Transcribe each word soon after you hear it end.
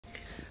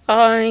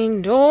I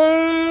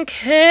don't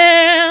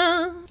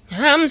care.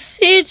 I'm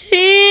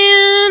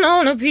sitting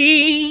on a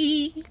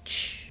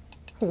beach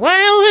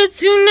while a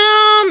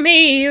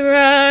tsunami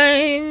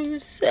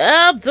arrives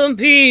at the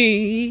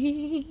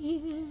beach,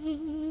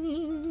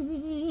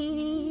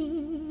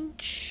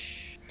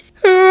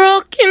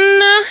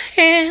 rocking a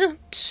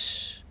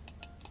hat,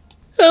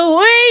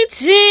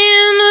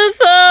 waiting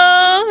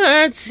for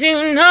a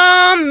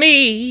tsunami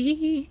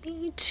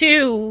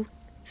to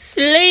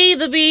slay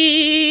the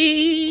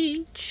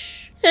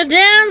beach.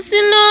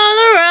 Dancing all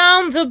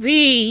around the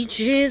beach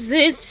is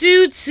this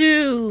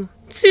tsunami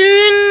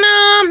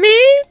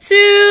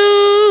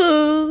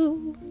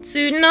too.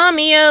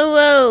 Tsunami, oh,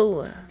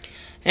 oh.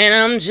 And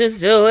I'm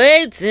just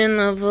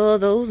waiting for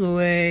those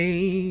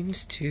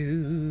waves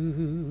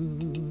to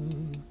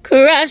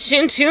crash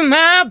into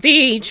my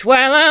beach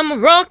while I'm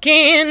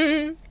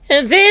rocking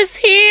this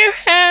here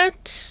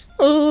hat.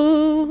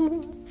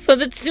 Ooh. For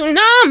the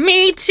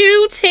tsunami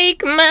to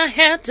take my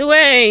hat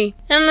away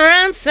and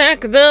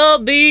ransack the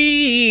beach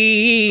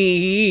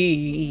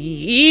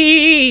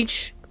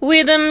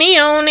with me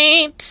on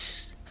it.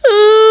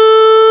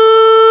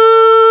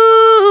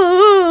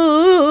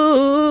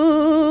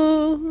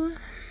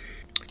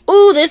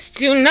 Ooh, this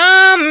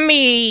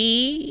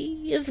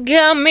tsunami is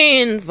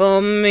coming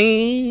for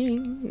me.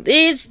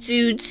 This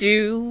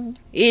tutu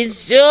is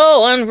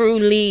so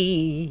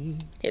unruly.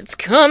 It's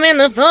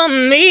coming for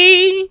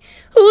me.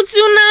 Ooh,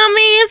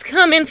 tsunami is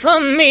coming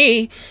for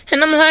me.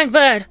 And I'm like,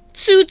 but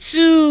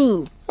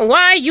tutu,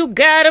 why you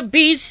gotta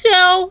be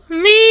so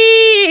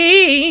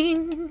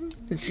mean?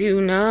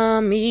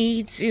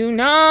 Tsunami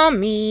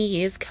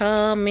is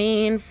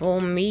coming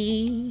for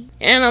me.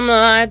 And I'm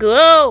like,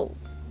 oh,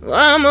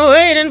 I'm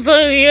waiting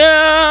for you.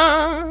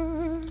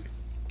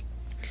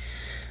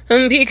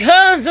 And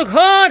because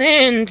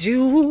according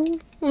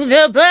to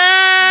the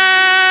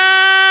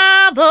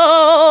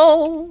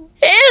Bible,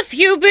 if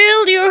you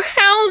build your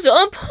house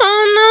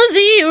upon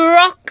the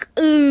rock,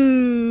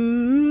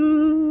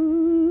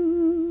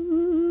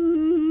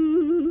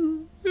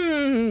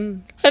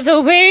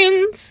 the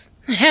winds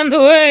and the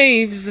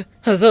waves,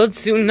 the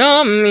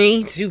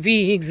tsunami to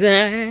be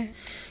exact,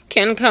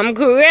 can come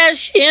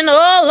crashing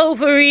all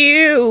over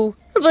you,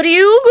 but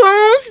you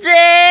gon'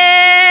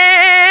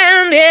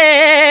 stand,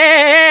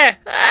 yeah.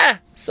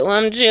 So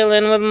I'm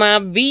chilling with my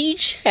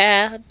beach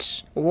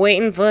hat,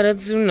 waiting for the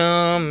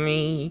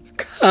tsunami.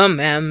 Come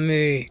at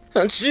me,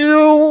 tsunami.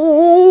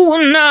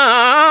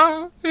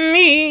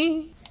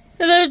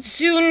 The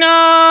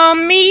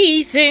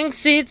tsunami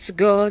thinks it's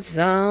got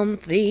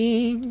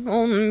something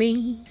on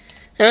me,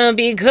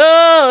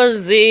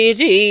 because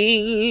it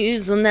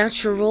is a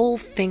natural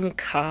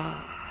thinker.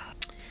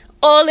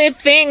 All it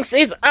thinks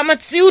is I'm a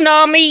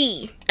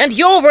tsunami, and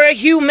you're a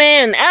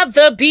human at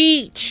the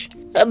beach.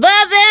 But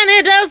then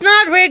it does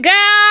not regard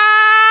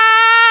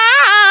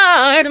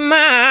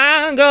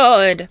my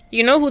God.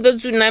 You know who the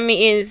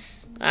tsunami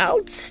is?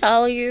 I'll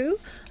tell you.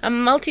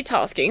 I'm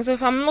multitasking, so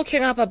if I'm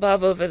looking up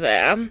above over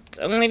there, it's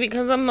only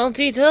because I'm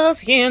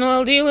multitasking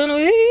while dealing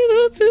with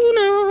the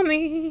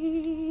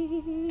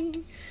tsunami.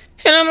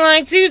 And I'm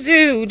like,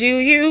 tutu, do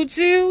you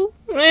too?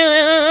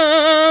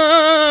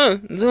 Tsunami,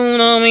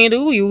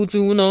 do you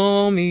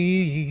tsunami?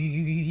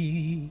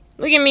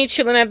 Look at me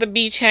chilling at the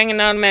beach,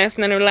 hanging out,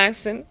 masking and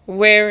relaxing,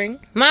 wearing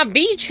my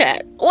beach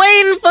hat,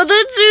 waiting for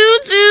the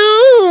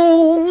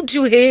tutu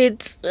to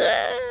hit.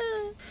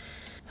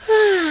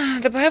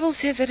 The Bible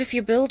says that if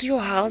you build your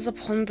house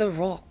upon the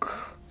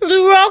rock,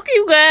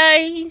 you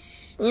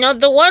guys, not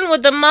the one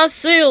with the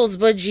muscles,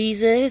 but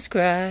Jesus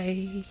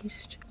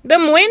Christ. The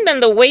wind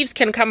and the waves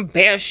can come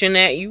bashing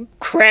at you,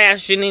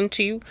 crashing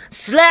into you,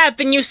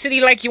 slapping your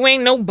city like you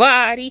ain't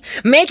nobody,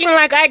 making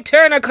like Ike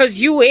Turner cause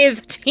you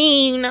is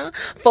Tina,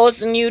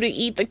 forcing you to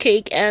eat the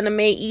cake anime.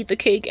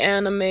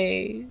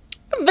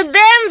 But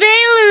then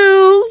they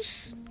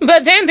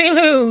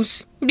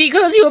lose,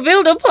 because you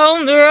build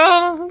upon the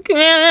rock.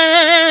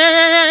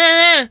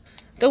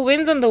 The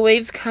winds and the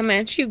waves come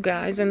at you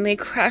guys and they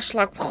crash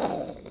like...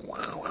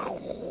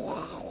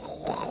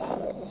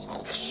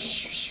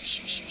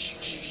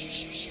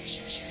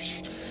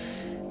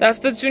 That's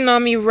the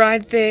tsunami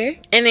right there.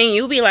 And then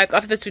you'll be like,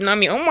 after the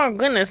tsunami, oh my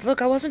goodness, look,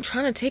 I wasn't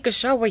trying to take a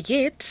shower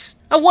yet.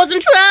 I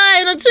wasn't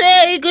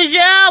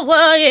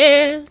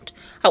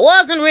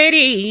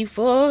ready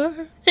for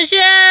a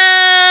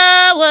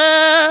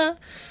shower.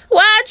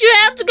 Why'd you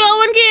have to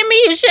go and give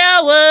me a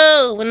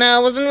shower when I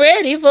wasn't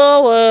ready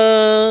for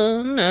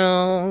one?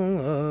 No.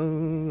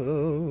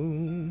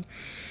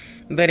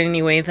 But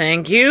anyway,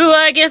 thank you.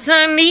 I guess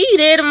I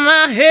needed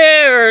my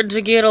hair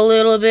to get a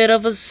little bit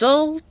of a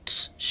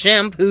salt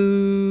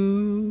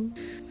shampoo.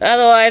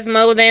 Otherwise,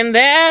 more than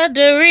that,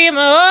 the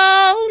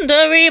remote.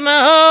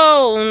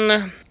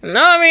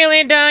 Not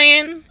really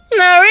dying.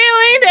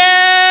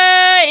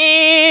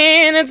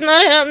 It's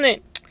not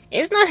happening.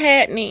 It's not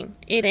happening.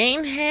 It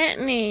ain't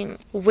happening.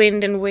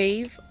 Wind and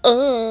wave.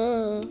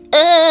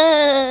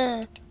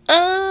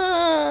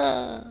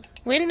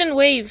 Wind and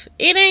wave.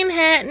 It ain't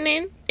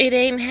happening.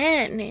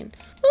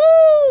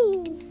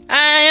 Ooh.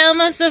 I am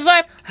a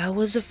survivor. I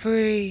was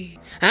afraid.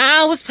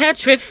 I was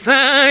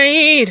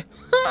petrified.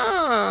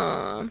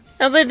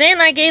 But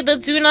then I gave the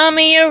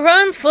tsunami a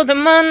run for the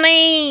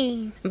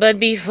money. But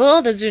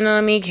before the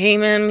tsunami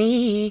came at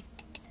me,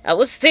 I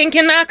was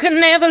thinking I could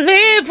never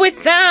live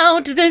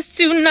without this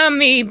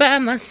tsunami by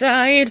my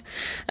side.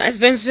 I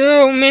spent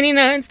so many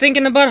nights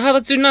thinking about how the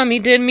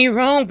tsunami did me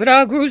wrong, but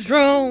I grew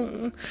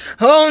strong.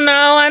 Oh,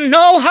 now I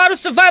know how to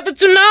survive the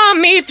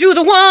tsunami through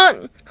the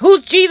one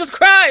who's Jesus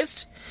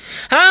Christ.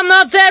 I'm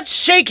not that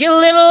shaky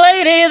little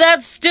lady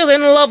that's still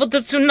in love with the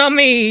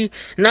tsunami.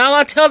 Now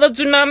I tell the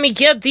tsunami,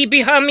 get thee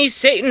behind me,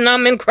 Satan.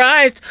 I'm in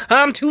Christ.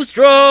 I'm too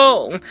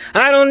strong.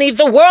 I don't need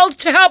the world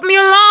to help me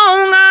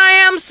along. I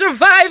am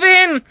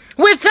surviving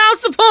without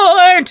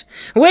support.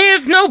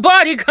 With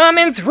nobody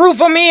coming through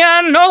for me,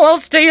 I know I'll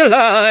stay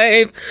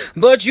alive.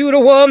 But you the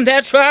one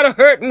that tried to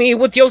hurt me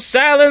with your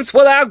silence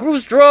while I grew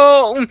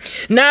strong.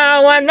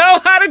 Now I know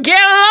how to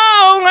get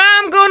along.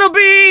 I'm gonna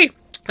be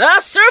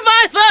a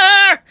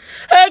survivor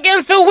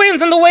against the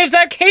winds and the waves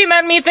that came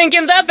at me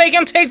thinking that they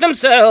can take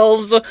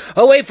themselves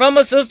away from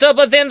us, sister,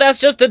 but then that's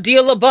just a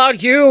deal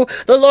about you.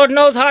 The Lord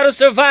knows how to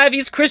survive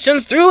these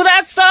Christians through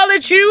that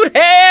solitude.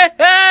 Hey,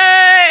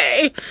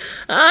 hey,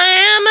 I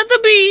am at the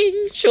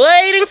beach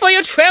waiting for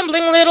your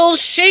trembling little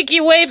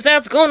shaky wave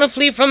that's gonna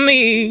flee from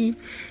me.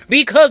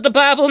 Because the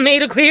Bible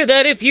made it clear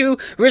that if you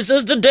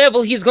resist the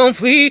devil, he's gonna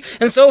flee.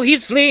 And so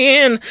he's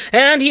fleeing.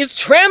 And he's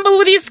trembled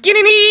with his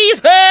skinny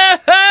knees. Hey,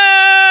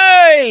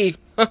 hey!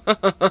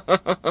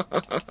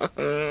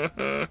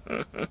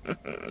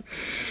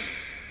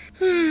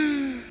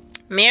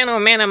 Man, oh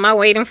man, am I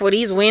waiting for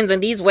these winds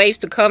and these waves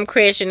to come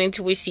crashing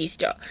into a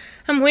sister.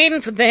 I'm waiting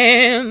for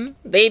them.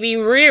 They be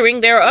rearing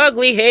their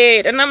ugly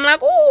head. And I'm like,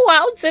 oh,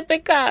 how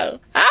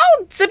typical.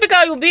 How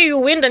typical you be, you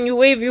wind and you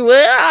wave, you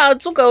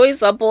took away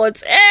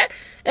support.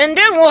 And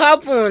then what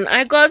happened?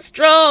 I got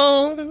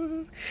strong.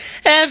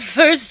 At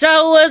first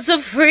I was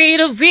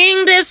afraid of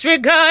being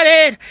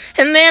disregarded.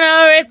 And then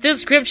I read the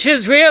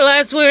scriptures,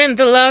 realized we're in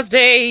the last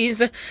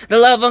days. The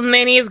love of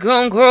many is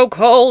gonna grow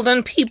cold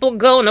and people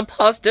gonna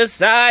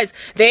apostatize.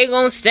 They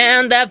gonna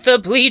stand at the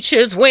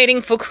bleachers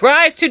waiting for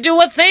Christ to do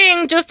a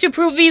thing just to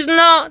prove he's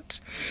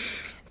not.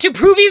 To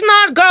prove he's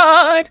not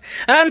God.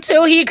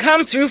 Until he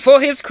comes through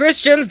for his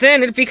Christians,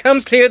 then it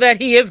becomes clear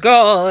that he is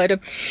God.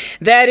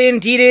 That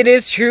indeed it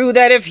is true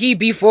that if he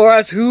be for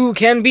us, who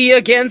can be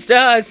against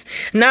us?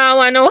 Now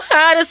I know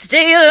how to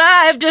stay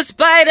alive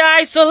despite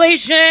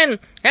isolation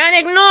and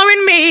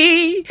ignoring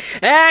me.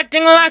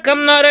 Acting like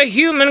I'm not a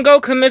human, go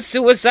commit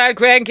suicide,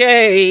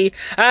 cranky.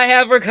 I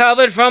have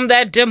recovered from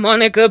that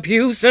demonic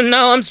abuse and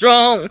now I'm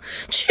strong.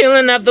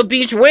 Chilling at the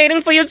beach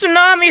waiting for your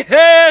tsunami.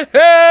 Hey,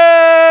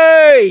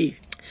 hey!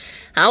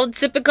 How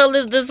typical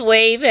is this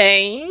wave,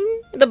 eh?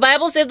 The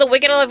Bible says the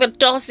wicked are like the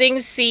tossing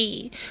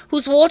sea,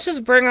 whose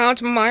waters bring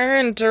out mire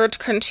and dirt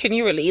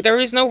continually. There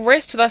is no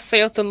rest, thus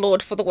saith the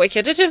Lord, for the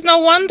wicked. It is no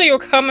wonder you're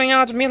coming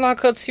at me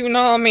like a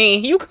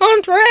tsunami. You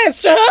can't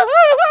rest.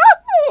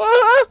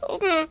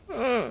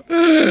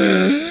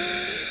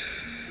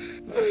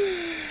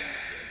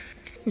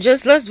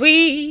 Just last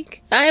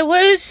week, I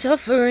was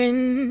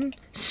suffering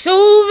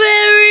so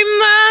very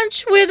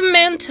much with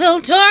mental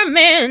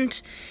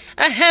torment.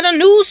 I had a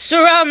noose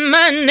around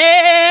my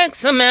neck.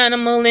 Some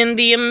animal in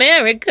the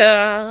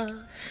America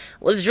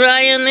was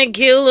trying to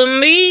kill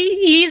me.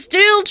 He's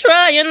still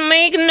trying,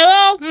 make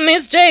no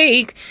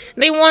mistake.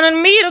 They wanted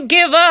me to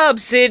give up,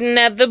 sitting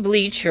at the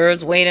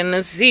bleachers, waiting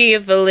to see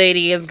if a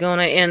lady is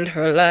gonna end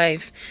her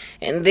life.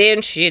 And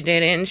then she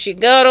didn't. She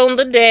got on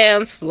the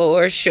dance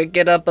floor, shook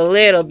it up a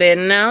little bit,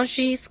 now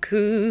she's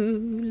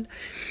cool.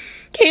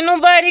 Can't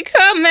nobody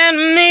come at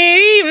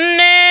me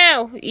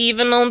now.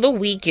 Even on the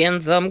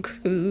weekends, I'm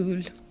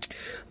cool.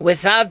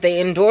 Without the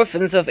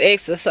endorphins of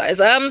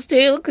exercise, I'm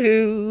still cool.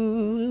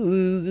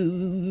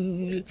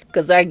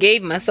 'Cause I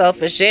gave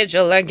myself a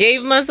schedule, I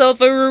gave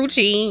myself a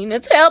routine.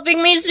 It's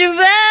helping me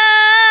survive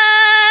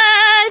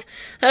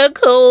a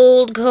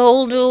cold,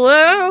 cold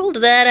world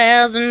that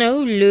has no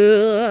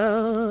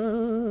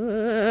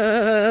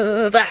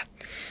love.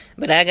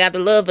 But I got the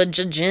love of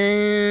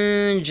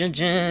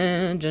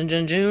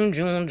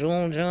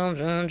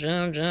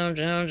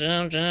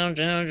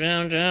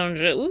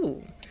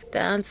ooh.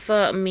 Dance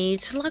me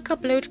till like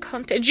upload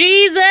content.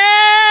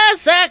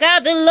 Jesus, I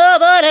got the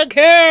love of the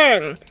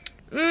king.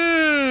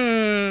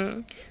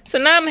 So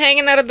now I'm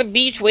hanging out at the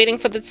beach waiting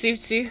for the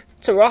tutu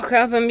to rock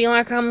up and be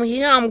like, I'm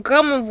here, I'm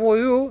coming for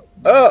you.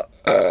 Oh,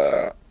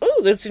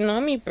 the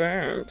tsunami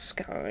burps,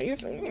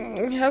 guys.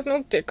 It has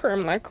no dick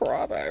I'm like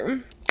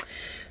Robbo.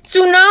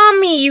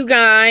 Tsunami, you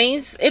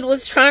guys. It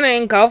was trying to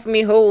engulf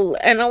me whole.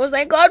 And I was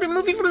like, God,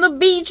 remove me from the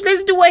beach.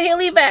 Let's do a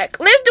helivac.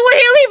 Let's do a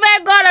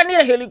helivac. God, I need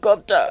a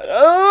helicopter.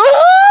 Oh,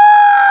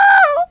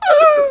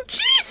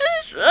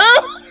 Jesus.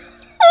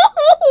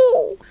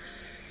 Oh.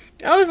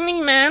 That was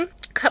me, man.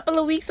 couple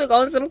of weeks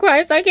ago and some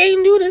Christ, I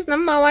can't do this no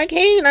more. I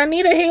can't. I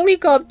need a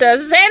helicopter.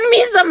 Send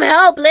me some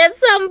help. Let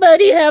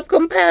somebody have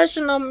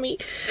compassion on me.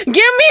 Give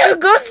me a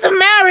good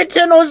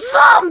Samaritan or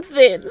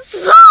something.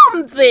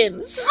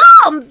 Something.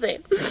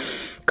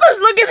 Because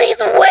look at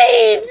these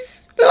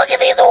waves. Look at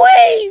these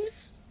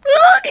waves.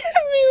 Look at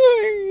these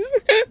waves.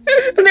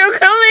 They're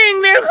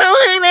coming. They're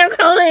coming. They're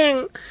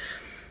coming.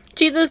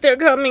 Jesus, they're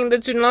coming. The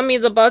tsunami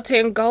is about to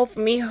engulf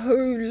me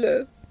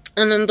whole.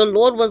 And then the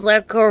Lord was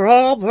like,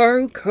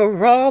 Carabo,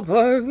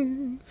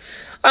 Carabo,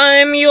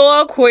 I'm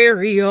your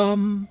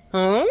aquarium.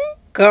 Huh?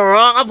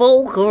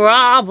 Carabo,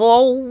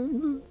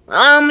 Carabo,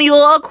 I'm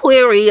your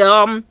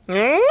aquarium.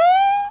 Huh?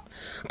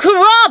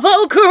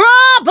 Carabo,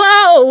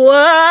 Carabo,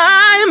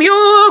 I'm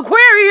your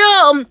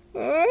aquarium.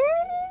 Huh?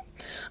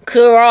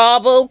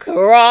 Carabo,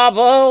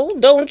 Carabo,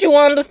 don't you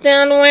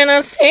understand when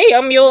I say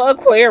I'm your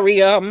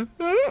aquarium?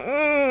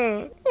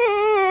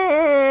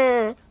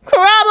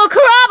 Carabo,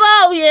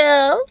 Carabo,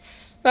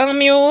 yes,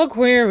 I'm your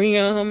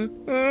aquarium.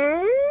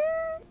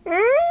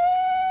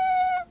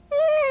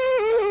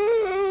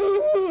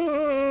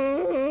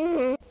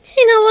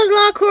 You know what's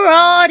like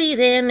karate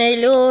then,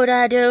 Lord,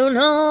 I don't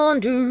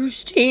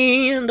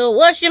understand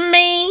what you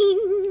mean,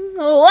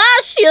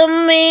 what you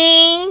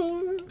mean.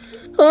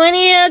 When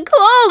you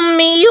call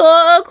me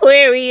your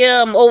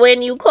aquarium, or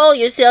when you call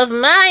yourself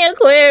my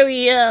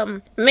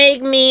aquarium,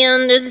 make me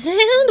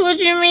understand what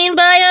you mean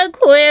by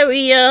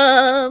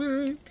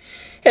aquarium.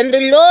 And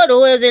the Lord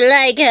was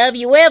like, have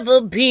you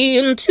ever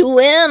been to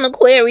an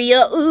aquarium?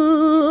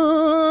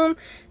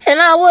 And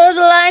I was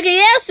like,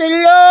 yes,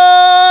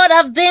 Lord,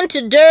 I've been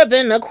to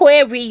Durban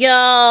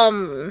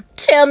Aquarium.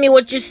 Tell me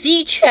what you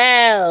see,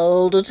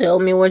 child. Tell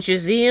me what you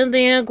see in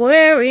the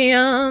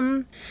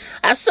aquarium.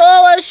 I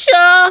saw a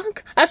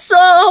shark, I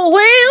saw a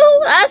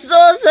whale, I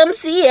saw some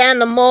sea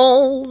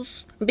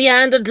animals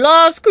behind the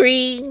glass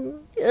screen.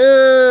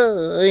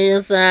 Oh,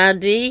 yes, I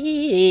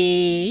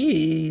did.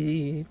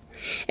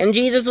 And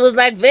Jesus was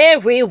like,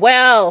 very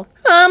well,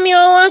 I'm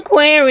your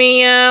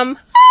aquarium.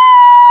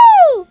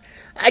 Oh,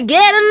 I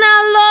get it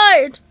now,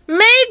 Lord.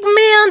 Make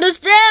me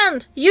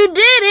understand. You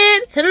did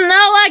it, and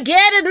now I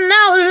get it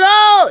now,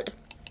 Lord.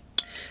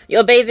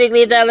 You're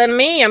basically telling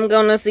me I'm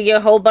gonna see a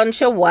whole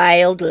bunch of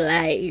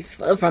wildlife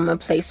from a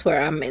place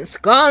where I'm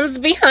ensconced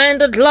behind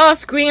a glass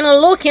screen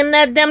looking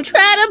at them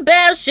try to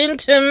bash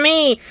into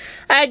me.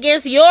 I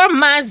guess you're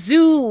my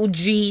zoo,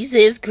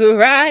 Jesus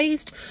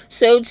Christ.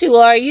 So too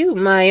are you,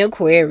 my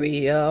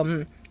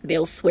aquarium.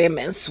 They'll swim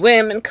and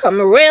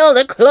come real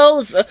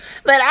close,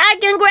 but I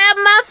can grab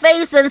my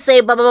face and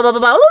say ba ba ba ba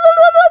ba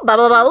ba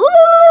ba ba,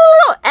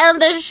 and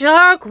the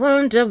shark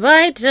won't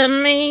bite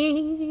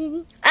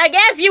me. I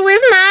guess you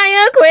is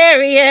my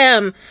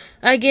aquarium.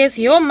 I guess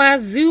you're my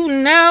zoo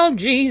now,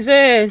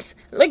 Jesus.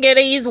 Look at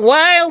these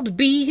wild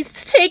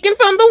beasts taken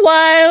from the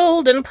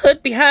wild and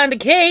put behind a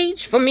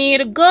cage for me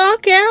to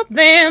gawk at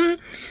them.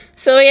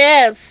 So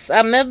yes,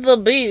 I'm at the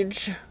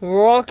beach,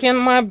 rocking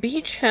my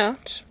beach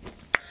hat.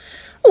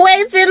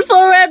 Waiting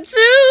for a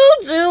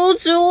tsunami,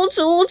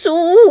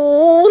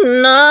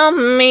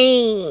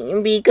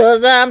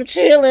 because I'm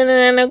chilling in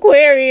an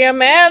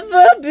aquarium at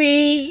the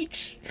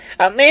beach.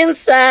 I'm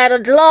inside a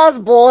glass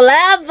ball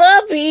at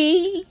the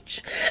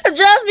beach.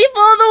 Just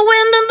before the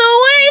wind and the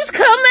waves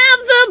come at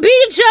the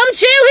beach, I'm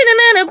chilling in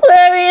an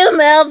aquarium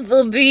at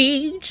the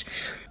beach.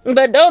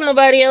 But don't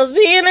nobody else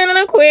be in an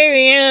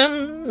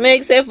aquarium,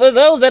 except for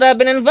those that I've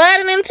been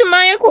inviting into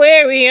my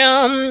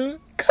aquarium.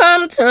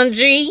 Come to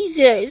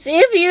Jesus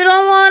if you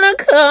don't want to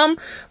come.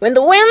 When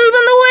the winds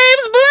and the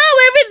waves blow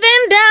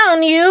everything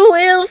down, you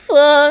will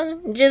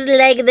fall. Just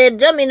like that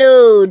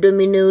domino.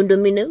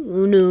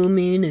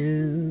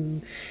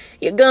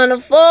 You're gonna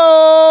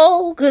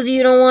fall, cause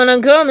you don't want to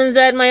come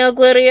inside my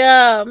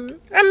aquarium.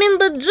 I mean,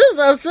 the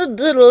Jesus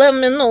did let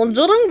me know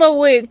during the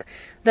week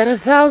that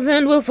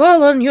 1,000 will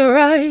fall on your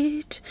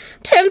right,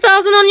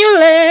 10,000 on your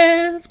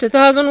left,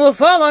 1,000 will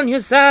fall on your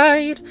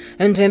side,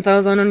 and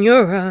 10,000 on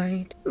your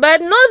right.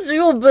 But not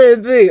you,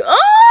 baby. Oh!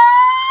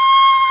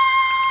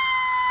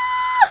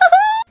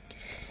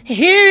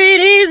 Here it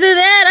is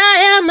that I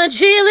am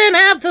a-chilling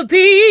at the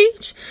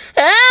beach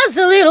as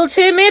a little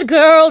timid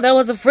girl that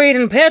was afraid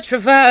and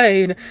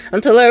petrified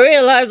until I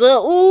realized,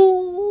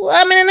 ooh,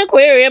 I'm in an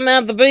aquarium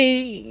at the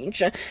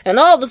beach. And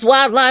all this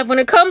wildlife, when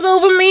it comes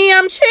over me,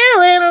 I'm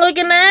chilling,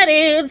 looking at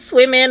it,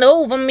 swimming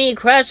over me,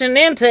 crashing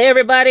into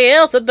everybody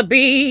else at the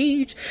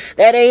beach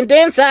that ain't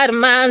inside of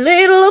my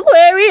little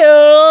aquarium.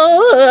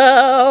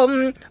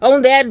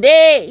 On that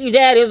day,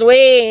 that is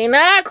when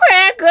I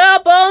crack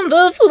up on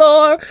the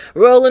floor,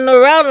 rolling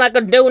around like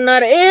a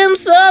donut in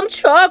some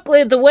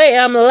chocolate, the way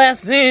I'm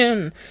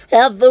laughing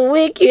at the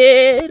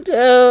wicked.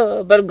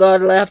 Oh, but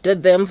God laughed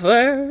at them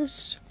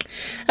first.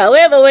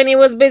 However, when he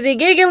was busy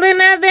giggling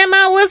at them,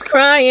 I was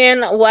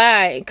crying.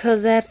 Why?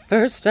 'Cause at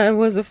first I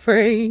was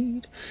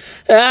afraid.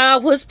 I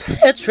was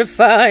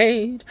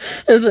petrified,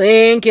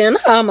 thinking,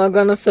 how am I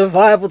gonna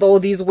survive with all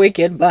these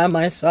wicked by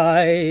my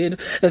side?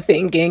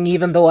 Thinking,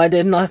 even though I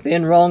did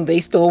nothing wrong, they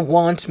still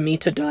want me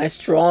to die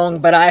strong,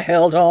 but I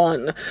held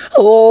on.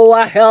 Oh,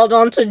 I held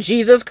on to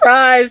Jesus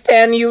Christ,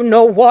 and you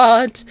know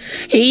what?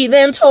 He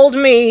then told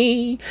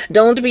me,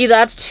 don't be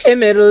that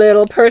timid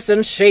little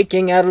person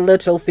shaking at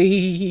little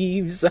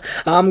thieves.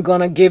 I'm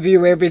gonna give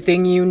you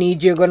everything you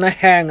need. You're gonna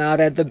hang out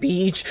at the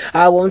beach.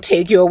 I won't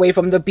take you away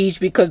from the beach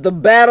because the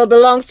battle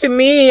belongs to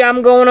me.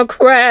 I'm gonna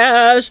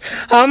crash.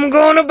 I'm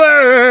gonna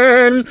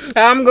burn.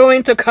 I'm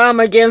going to come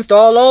against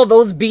all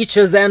those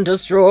beaches and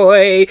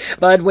destroy.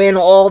 But when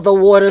all the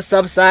water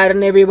subsides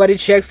and everybody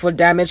checks for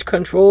damage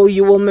control,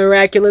 you will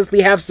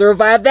miraculously have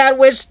survived that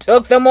which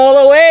took them all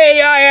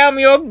away. I am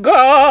your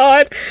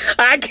God.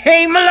 I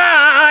came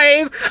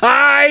alive.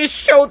 I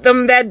showed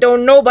them that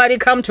don't nobody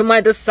come to my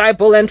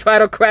disciple and try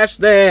to crash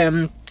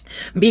them.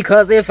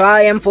 Because if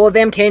I am for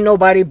them, can't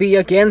nobody be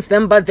against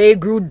them, but they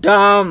grew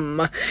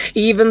dumb.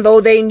 Even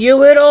though they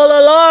knew it all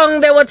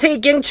along, they were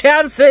taking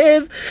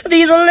chances,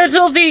 these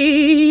little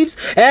thieves,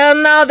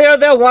 and now they're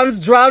the ones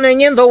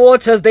drowning in the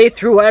waters they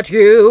threw at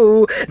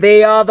you.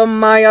 They are the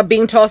mire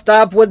being tossed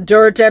up with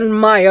dirt and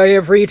mire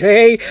every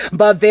day,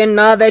 but then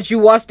now that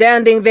you are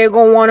standing, they're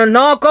gonna wanna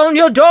knock on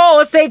your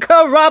door, say,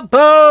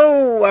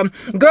 Karapo.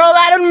 Girl,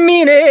 I didn't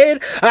mean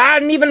it. I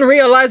didn't even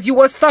realize you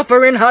were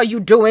suffering. How you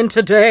doing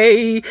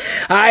today?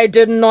 I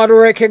did not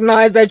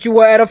recognize that you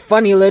were at a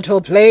funny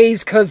little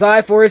place, 'cause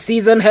I for a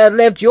season had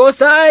left your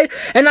side,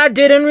 and I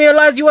didn't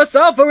realize you were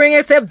suffering,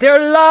 except they're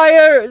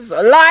liars,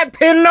 like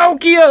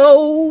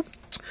Pinocchio.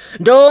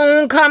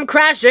 Don't come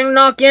crashing,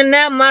 knocking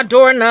at my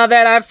door now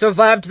that I've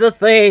survived the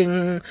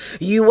thing.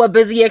 You were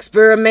busy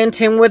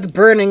experimenting with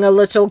burning a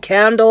little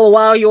candle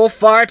while you're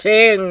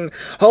farting,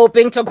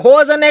 hoping to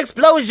cause an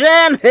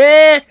explosion.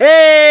 Hey,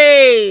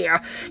 hey,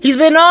 he's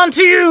been on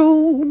to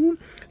you.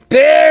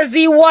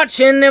 Busy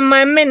watching in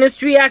my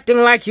ministry,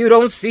 acting like you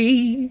don't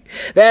see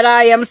that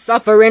I am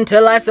suffering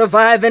till I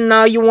survive, and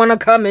now you wanna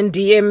come and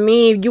DM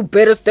me. You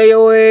better stay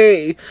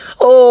away.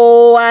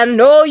 Oh, I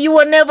know you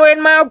were never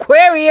in my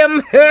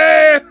aquarium.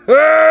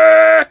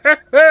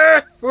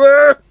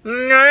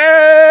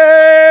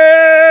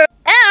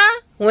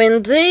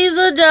 When days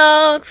are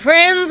dark,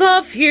 friends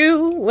are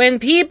few. When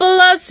people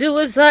are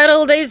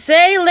suicidal, they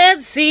say,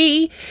 let's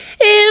see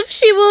if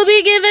she will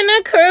be given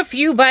a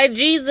curfew by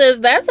Jesus.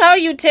 That's how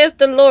you test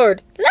the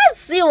Lord. Let's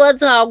see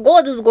what our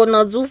God is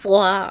gonna do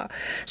for her.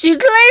 She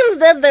claims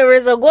that there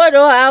is a God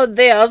out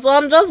there, so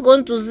I'm just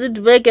going to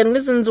sit back and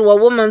listen to a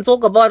woman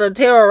talk about a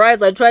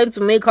terrorizer trying to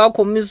make her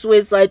commit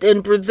suicide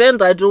and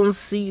pretend I don't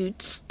see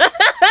it.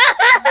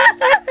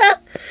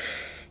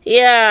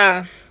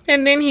 Yeah.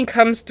 And then he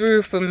comes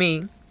through for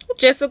me.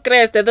 Jesus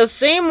Christ, the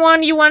same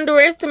one you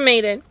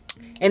underestimated.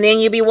 And then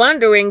you be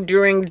wondering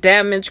during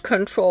damage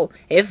control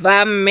if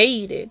I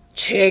made it.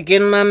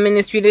 Checking my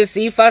ministry to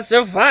see if I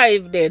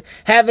survived it.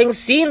 Having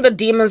seen the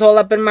demons all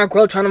up in my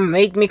grill trying to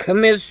make me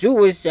commit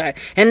suicide.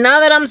 And now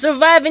that I'm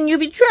surviving, you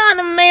be trying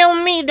to mail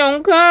me.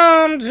 Don't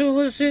come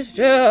to a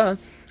sister.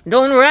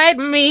 Don't write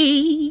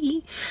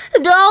me.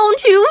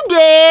 Don't you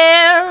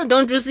dare.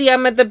 Don't you see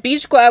I'm at the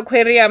beach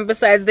aquarium?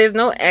 Besides, there's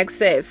no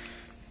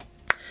access.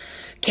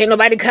 Can't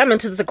nobody come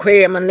into this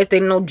aquarium unless they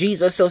know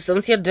Jesus. So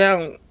since you're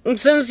down,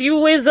 since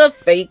you is a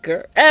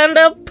faker and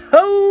a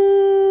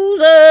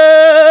poser,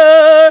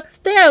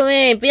 stay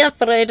away. Be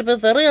afraid. Be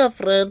very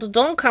afraid.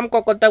 Don't come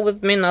kokota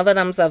with me now that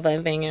I'm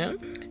surviving.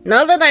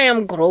 Now that I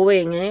am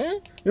growing.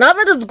 Now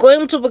that it's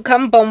going to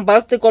become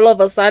bombastic all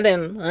of a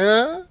sudden.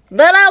 That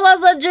I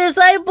was a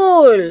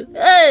disciple.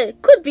 Hey,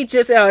 could be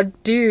just our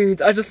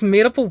dudes. I just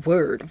made up a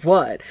word.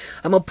 What?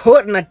 I'm a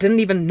poet and I didn't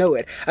even know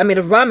it. I made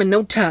a rhyme in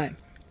no time.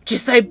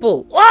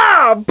 Disciple.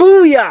 Wow,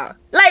 booyah.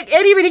 Like,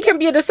 anybody can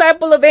be a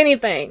disciple of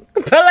anything.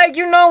 But like,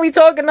 you know, we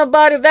talking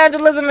about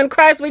evangelism in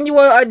Christ when you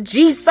are a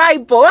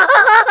disciple.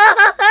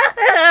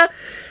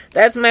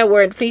 That's my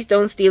word. Please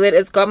don't steal it.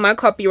 It's got my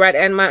copyright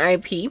and my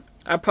IP.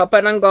 I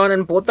proper done gone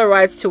and bought the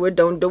rights to it.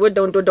 Don't do it.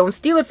 Don't do it. Don't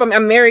steal it from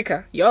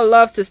America. Y'all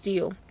love to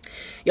steal.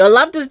 Y'all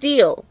love to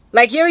steal.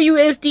 Like, here you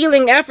is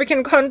stealing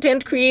African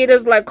content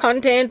creators, like,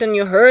 content, and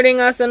you're hurting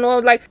us and all.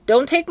 Like,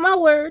 don't take my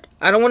word.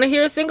 I don't want to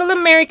hear a single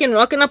American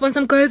rocking up on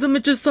some guys, I'm a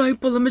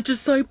disciple, I'm a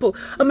disciple.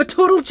 I'm a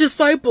total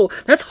disciple.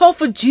 That's half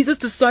a Jesus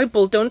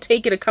disciple. Don't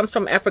take it. It comes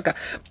from Africa.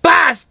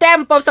 Bah!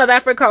 Stamp of South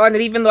Africa on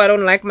it, even though I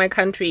don't like my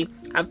country.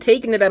 I've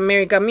taken it,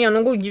 America. Me, I'm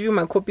not going to give you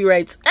my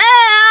copyrights.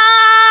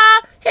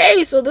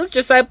 Hey, so this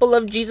disciple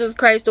of Jesus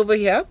Christ over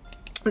here.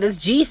 This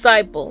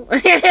disciple.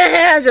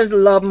 I just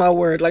love my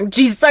word. Like,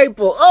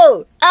 disciple.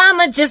 Oh, I'm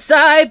a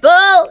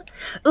disciple.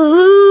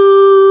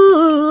 Ooh,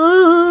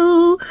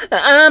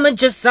 I'm a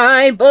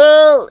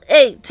disciple.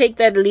 Hey, take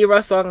that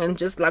Lyra song and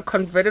just like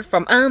convert it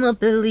from I'm a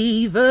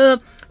believer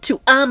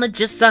to I'm a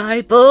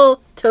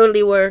disciple.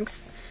 Totally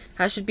works.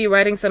 I should be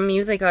writing some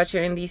music out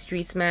here in these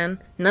streets, man.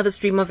 Another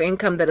stream of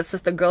income that a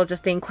sister girl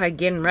just ain't quite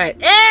getting right.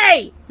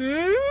 Hey!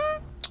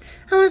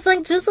 I was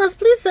like, Jesus,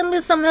 please send me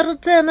some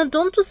hurricane. And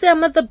don't you see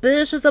I'm at the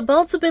beach? It's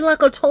about to be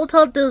like a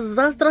total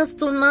disastrous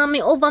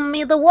tsunami over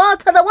me. The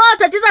water,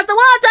 Jesus, the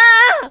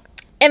water!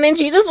 And then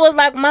Jesus was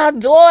like, my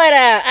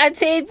daughter, I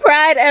take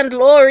pride and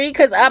glory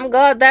because I'm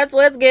God. That's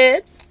what's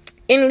good.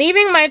 In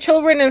leaving my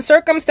children in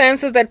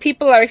circumstances that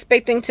people are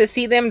expecting to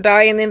see them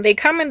die, and then they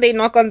come and they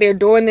knock on their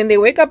door, and then they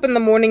wake up in the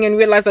morning and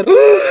realize that,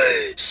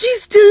 oh,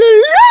 she's still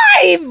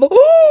alive!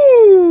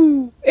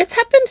 Oh! It's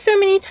happened so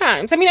many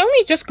times. I mean,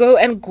 only just go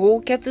and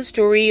get the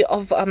story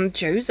of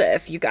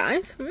Joseph, you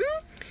guys.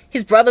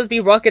 His brothers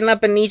be rocking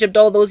up in Egypt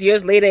all those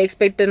years later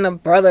expecting a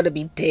brother to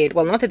be dead.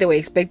 Well, not that they were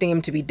expecting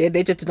him to be dead.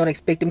 They just did not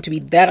expect him to be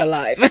that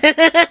alive.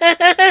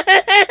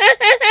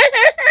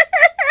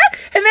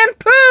 And then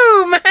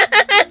boom!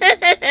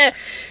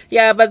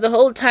 Yeah, but the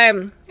whole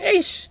time,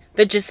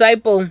 the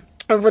disciple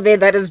over there,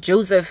 that is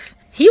Joseph,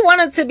 he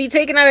wanted to be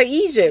taken out of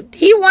Egypt.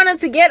 He wanted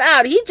to get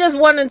out. He just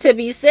wanted to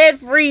be set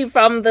free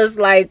from this,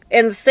 like,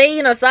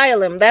 insane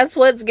asylum. That's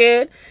what's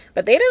good.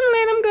 But they didn't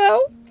let him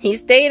go. He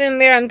stayed in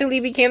there until he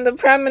became the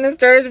Prime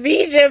Minister of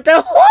Egypt.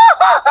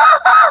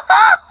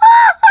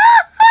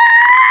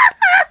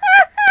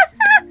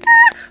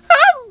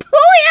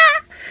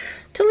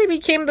 Till he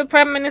became the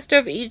Prime Minister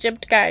of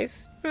Egypt,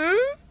 guys.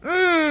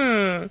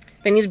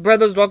 Then his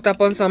brothers walked up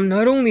on some,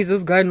 not only is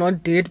this guy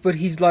not dead, but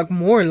he's like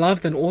more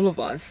alive than all of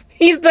us.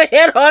 He's the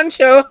head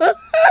honcho.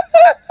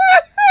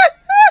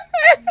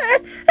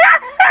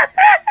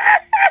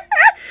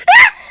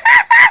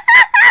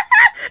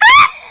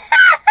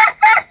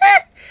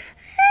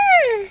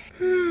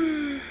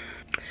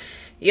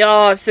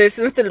 Yeah, so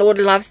since the Lord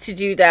loves to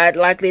do that,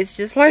 like, let's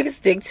just like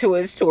stick to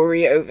his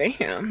story over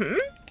here.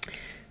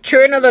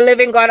 Children of the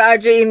living God are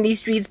in these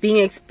streets being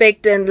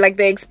expectant, like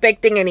they're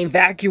expecting an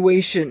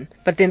evacuation.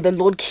 But then the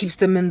Lord keeps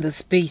them in the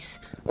space.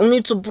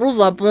 Only to prove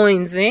our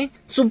points, eh?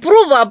 To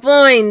prove our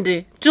point.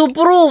 To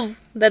prove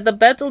that the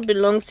battle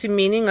belongs to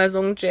meaning as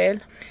on jail.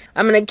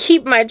 I'm gonna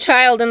keep my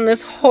child in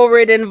this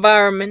horrid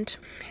environment.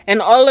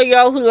 And all of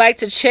y'all who like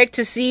to check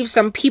to see if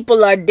some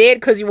people are dead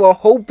because you were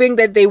hoping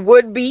that they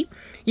would be,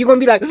 you're gonna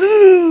be like,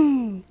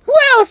 who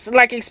else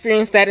like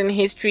experienced that in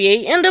history,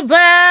 eh? In the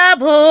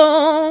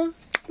Bible.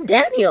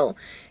 Daniel.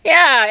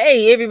 Yeah,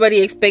 hey,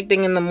 everybody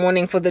expecting in the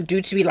morning for the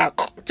dude to be like,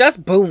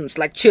 just booms,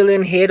 like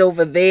chilling, head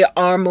over there,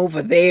 arm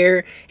over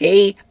there,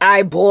 hey,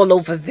 eyeball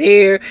over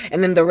there,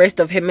 and then the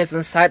rest of him is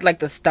inside like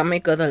the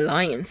stomach of the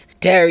lions.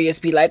 Darius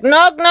be like,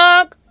 knock,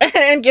 knock,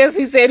 and guess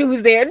who said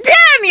who's there?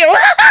 Daniel!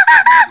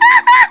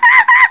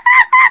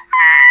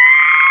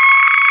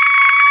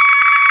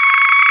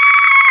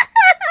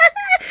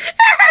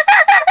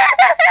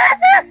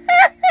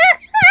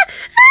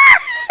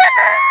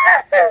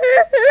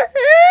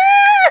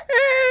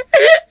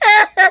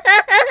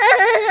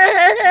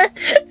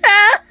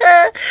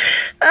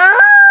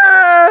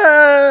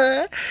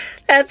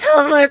 That's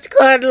how much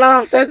God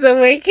laughs at the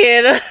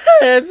wicked.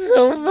 That's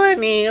so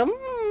funny.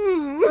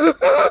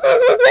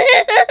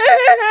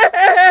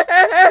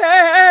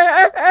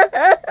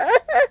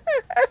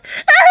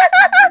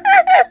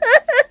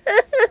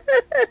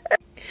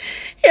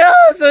 Yeah,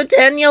 so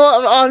Daniel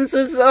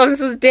answers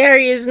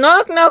Darius,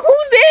 knock, knock,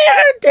 who's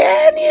there?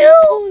 Daniel.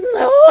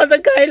 Oh, the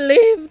guy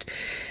lived.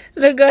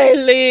 The guy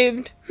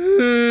lived.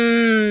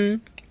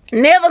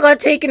 Never got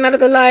taken out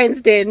of the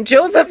lion's den.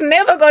 Joseph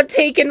never got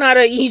taken out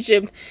of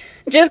Egypt.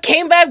 Just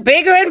came back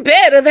bigger and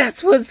better.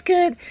 That's what's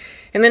good.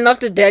 And then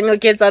after Daniel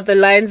gets out the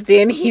lion's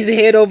den, he's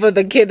head over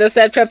the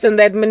satraps and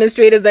the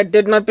administrators that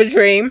did not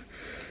betray him.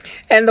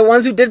 And the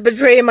ones who did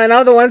betray him are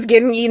now the ones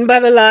getting eaten by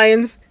the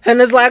lions. And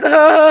it's like,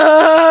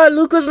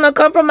 Luca's in a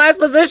compromised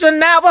position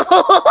now.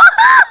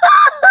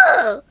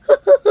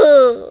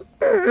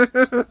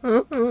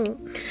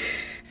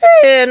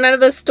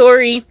 Another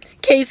story.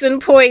 Case in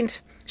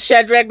point.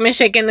 Shadrach,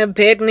 Meshach, and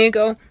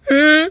Abednego.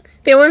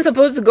 They weren't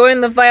supposed to go in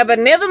the fire, but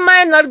never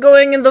mind not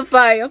going in the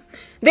fire.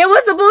 They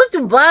were supposed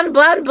to ban.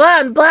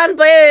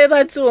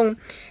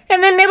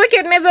 And then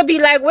Nebuchadnezzar be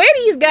like, where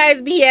these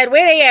guys be at?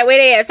 Where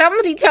they at?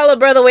 Somebody tell a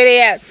brother where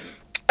they at.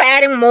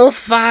 Adding more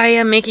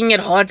fire, making it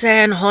hotter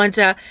and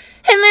hotter.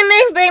 And then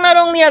next thing, not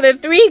only are there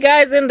 3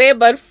 guys in there,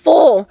 but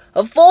 4.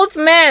 A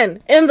 4th man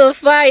in the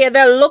fire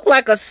that looked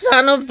like a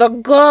son of the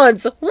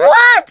gods.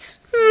 What?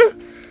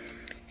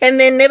 And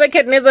then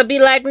Nebuchadnezzar be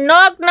like,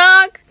 knock,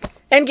 knock.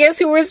 And guess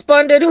who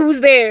responded?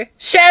 Who's there?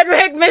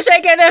 Shadrach,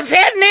 Meshach, and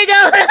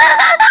Abednego.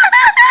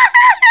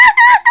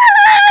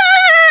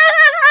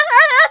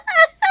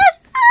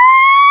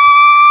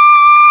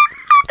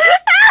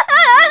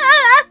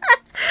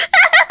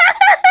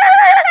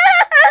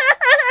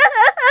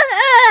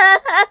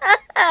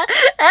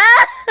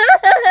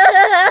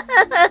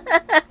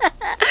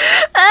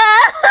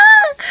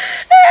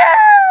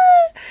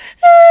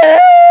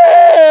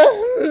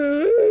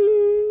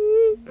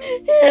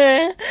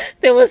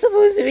 There was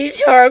supposed to be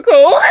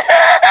charcoal.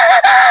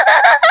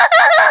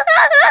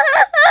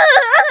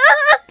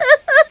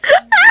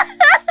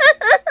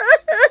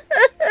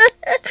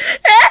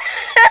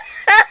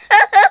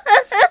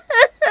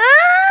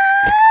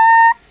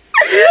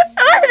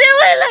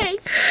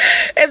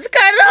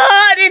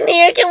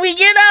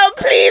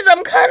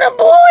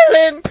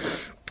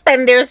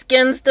 your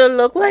skin still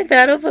look like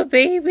that of a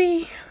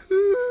baby?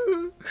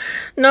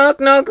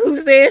 Knock, knock,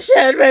 who's there?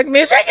 Shadrach,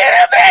 Meshach, and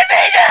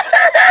Abednego!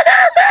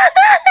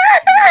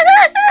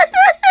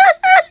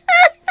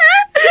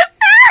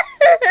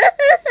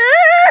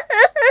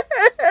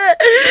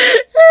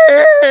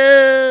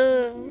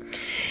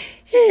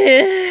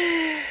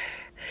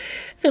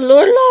 The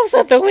Lord laughs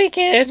at the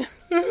wicked.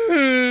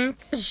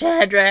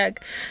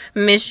 Shadrach,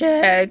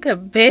 Meshach,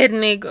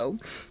 Abednego,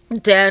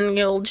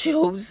 Daniel,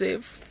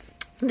 Joseph.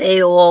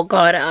 They all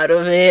got out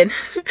of it.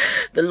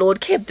 The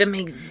Lord kept them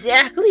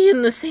exactly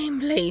in the same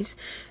place.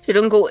 They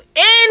didn't go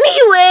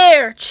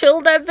anywhere.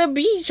 Chilled at the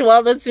beach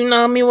while the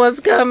tsunami was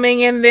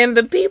coming, and then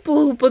the people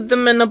who put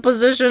them in a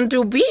position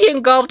to be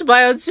engulfed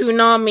by a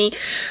tsunami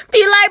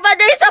be like, but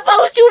they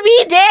supposed to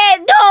be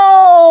dead,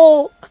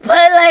 no!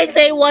 But like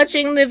they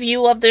watching the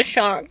view of the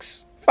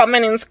sharks from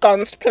an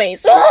ensconced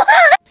place.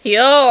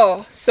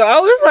 Yo, so I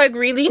was like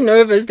really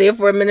nervous there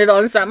for a minute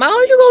on something. How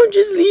are you gonna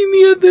just leave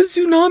me at the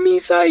tsunami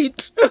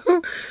site?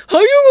 How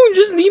are you gonna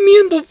just leave me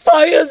in the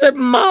fires at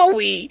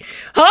Maui?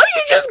 How are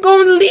you just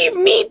gonna leave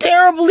me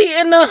terribly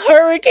in a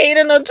hurricane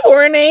and a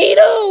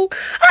tornado?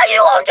 How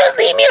you gonna just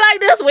leave me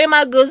like this? Where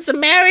my good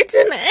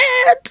Samaritan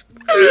at?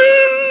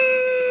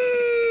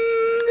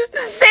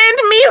 Send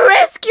me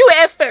rescue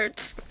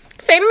efforts.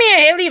 Send me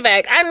a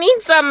helivac. I need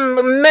some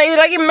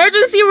like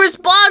emergency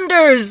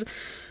responders.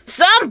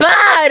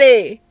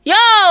 Somebody!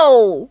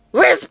 Yo!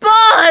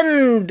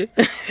 Respond!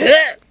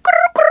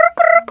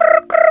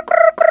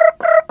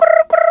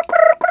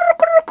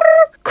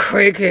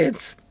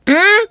 Crickets.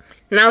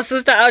 Now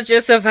sister out here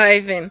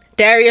surviving.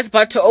 Darius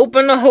about to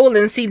open a hole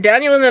and see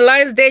Daniel in the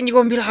lion's den. You're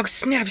gonna be like,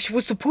 snap, she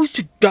was supposed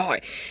to die.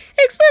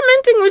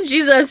 Experimenting with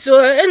Jesus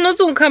and not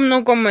gonna come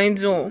knock on my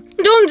door.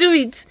 Don't do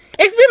it.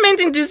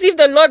 Experimenting to see if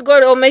the Lord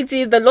God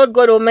Almighty is the Lord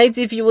God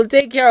Almighty, if you will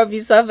take care of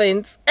his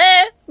servants.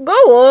 Go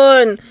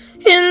on.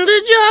 In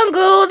the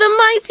jungle, the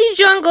mighty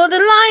jungle, the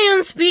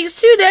lion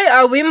speaks today.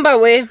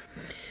 Awimbawe.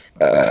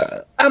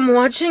 I'm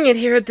watching it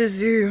here at the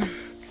zoo.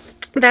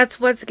 That's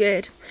what's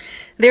good.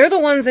 They're the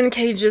ones in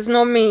cages,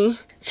 not me.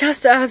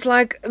 Just as,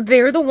 like,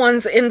 they're the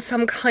ones in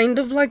some kind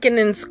of, like, an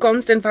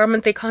ensconced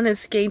environment they can't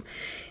escape.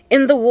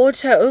 In the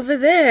water over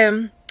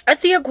there.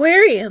 At the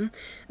aquarium.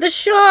 The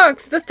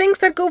sharks. The things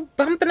that go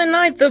bump in the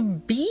night. The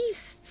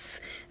beasts.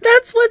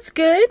 That's what's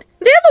good.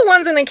 They're the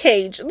ones in a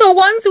cage. The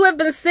ones who have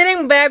been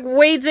sitting back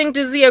waiting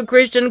to see a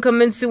Christian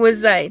commit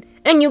suicide.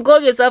 And you call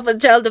yourself a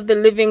child of the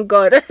living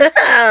God.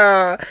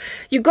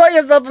 You call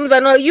yourself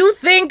you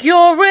think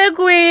you're a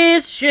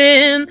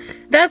Christian.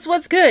 That's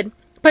what's good.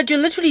 But you're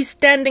literally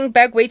standing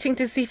back waiting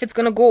to see if it's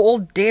gonna go all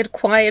dead,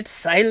 quiet,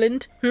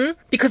 silent.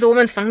 Because a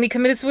woman finally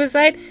committed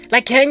suicide?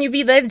 Like, can you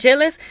be that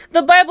jealous?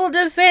 The Bible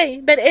does say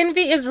that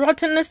envy is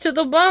rottenness to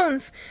the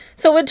bones.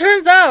 So it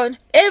turns out,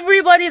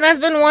 everybody that's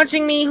been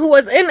watching me who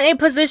was in a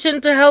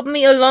position to help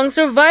me along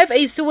survive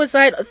a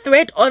suicide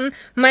threat on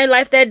my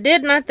life that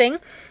did nothing.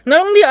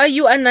 Not only are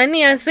you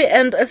Ananias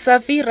and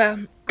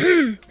Sapphira,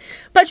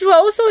 but you are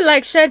also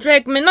like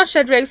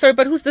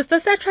but who's this? The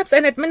satraps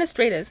and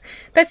administrators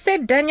that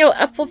set Daniel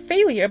up for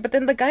failure, but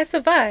then the guy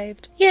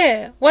survived.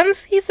 Yeah,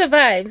 once he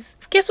survives,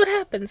 guess what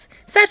happens?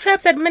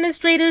 Satraps,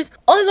 administrators,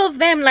 all of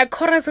them like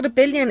Korah's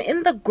rebellion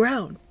in the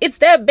ground. It's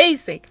their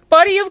basic.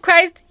 Body of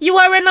Christ, you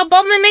are an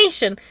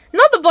abomination.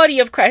 Not the body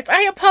of Christ,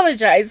 I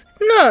apologize.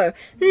 No,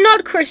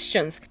 not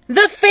Christians.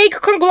 The fake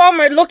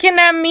conglomerate looking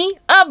at me,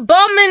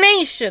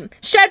 abomination.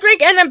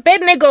 Shadrach and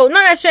Abednego,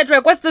 not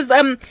Shadrach, what's this,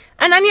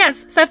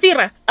 Ananias,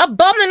 Sapphira,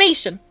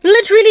 abomination.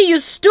 Literally, you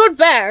stood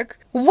back,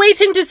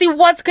 waiting to see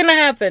what's gonna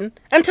happen,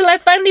 until I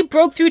finally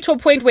broke through to a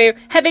point where,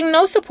 having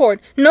no support,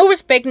 no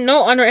respect,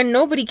 no honor, and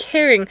nobody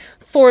caring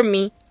for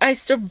me, I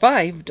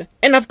survived.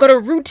 And I've got a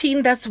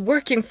routine that's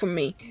working for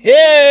me.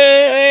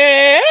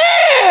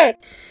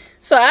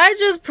 So I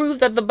just proved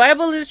that the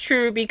Bible is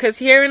true, because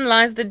herein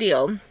lies the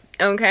deal.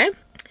 Okay?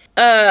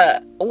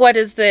 What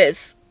is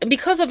this?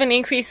 Because of an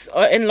increase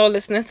in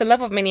lawlessness, the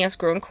love of many has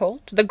grown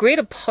cold. The great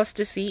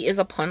apostasy is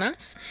upon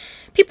us.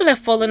 People have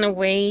fallen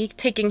away,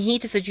 taking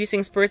heed to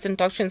seducing spirits and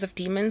doctrines of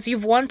demons.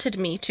 You've wanted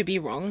me to be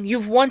wrong.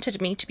 You've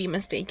wanted me to be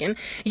mistaken.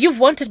 You've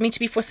wanted me to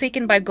be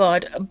forsaken by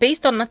God,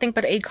 based on nothing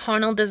but a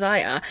carnal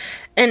desire.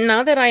 And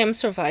now that I am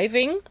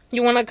surviving,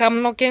 you want to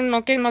come knocking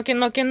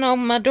on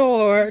my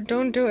door.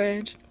 Don't do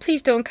it.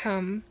 Please don't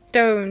come.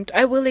 Don't.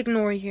 I will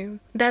ignore you.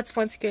 That's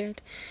what's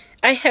good.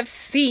 I have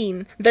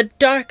seen the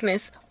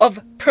darkness of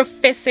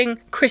professing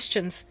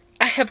Christians.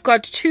 I have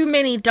got too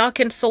many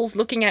darkened souls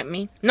looking at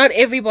me. Not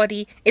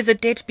everybody is a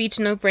deadbeat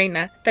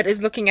no-brainer that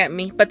is looking at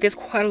me, but there's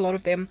quite a lot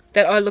of them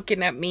that are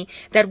looking at me,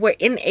 that were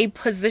in a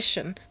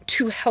position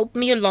to help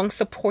me along,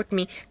 support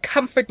me,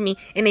 comfort me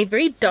in a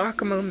very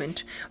dark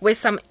moment where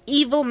some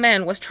evil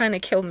man was trying to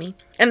kill me.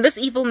 And this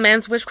evil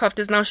man's witchcraft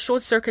is now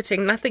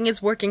short-circuiting. Nothing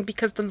is working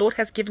because the Lord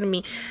has given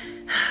me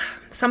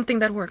something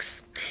that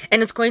works.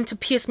 And it's going to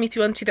pierce me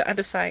through onto the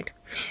other side.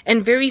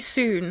 And very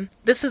soon,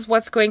 this is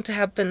what's going to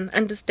happen.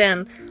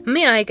 Understand?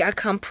 Me, I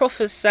can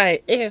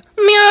prophesy. Me,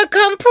 I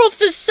can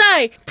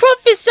prophesy.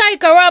 Prophesy,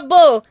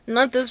 Karabo.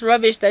 Not this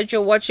rubbish that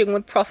you're watching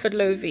with Prophet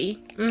Lovi.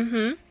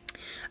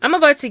 I'm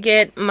about to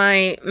get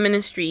my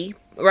ministry,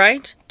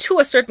 right? To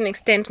a certain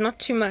extent, not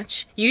too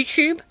much.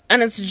 YouTube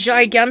and its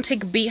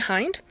gigantic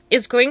behind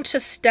is going to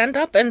stand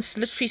up and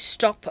literally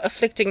stop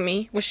afflicting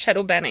me with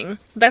shadow banning.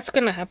 That's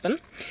gonna happen.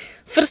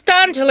 First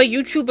Angela,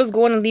 YouTubers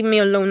going to leave me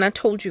alone. I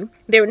told you.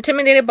 They're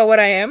intimidated by what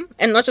I am.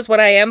 And not just what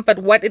I am, but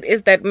what it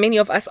is that many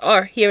of us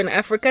are here in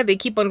Africa. They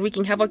keep on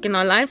wreaking havoc in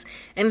our lives.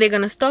 And they're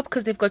going to stop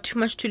because they've got too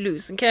much to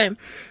lose. Okay?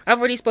 I've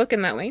already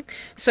spoken that way.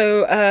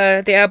 So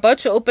they are about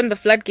to open the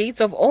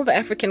floodgates of all the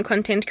African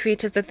content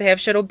creators that they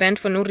have shadow banned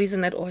for no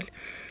reason at all.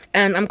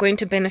 And I'm going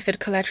to benefit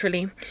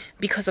collaterally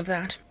because of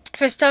that.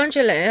 First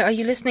Angela, are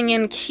you listening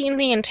in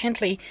keenly,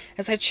 intently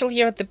as I chill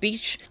here at the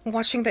beach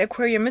watching the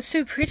aquarium? It's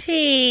so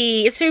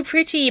pretty. It's so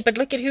pretty. But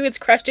look at who it's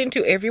crashed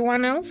into.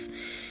 Everyone else.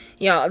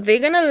 Yeah, they're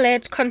going to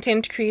let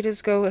content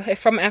creators go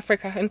from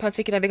Africa in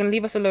particular. They're going to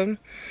leave us alone.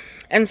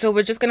 And so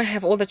we're just going to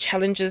have all the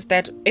challenges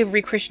that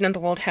every Christian in the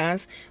world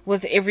has,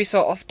 with every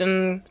so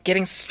often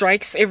getting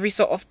strikes, every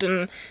so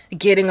often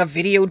getting a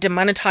video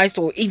demonetized,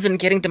 or even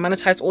getting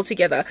demonetized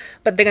altogether.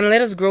 But they're going to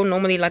let us grow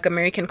normally like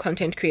American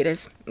content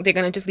creators. They're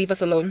going to just leave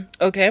us alone,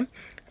 okay?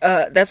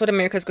 That's what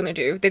America's going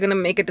to do. They're going to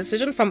make a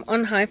decision from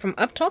on high, from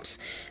up tops,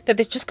 that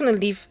they're just going to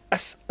leave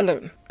us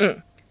alone.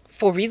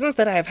 For reasons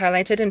that I have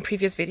highlighted in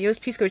previous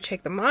videos, please go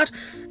check them out.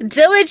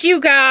 Do it,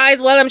 you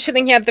guys, while I'm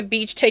chilling here at the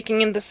beach,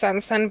 taking in the sun,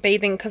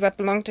 sunbathing, because I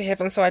belong to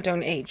heaven, so I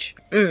don't age.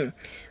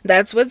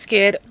 That's what's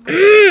good.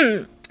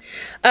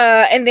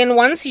 And then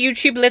once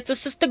YouTube lets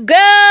us just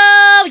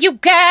go, you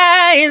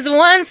guys,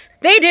 once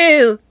they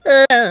do.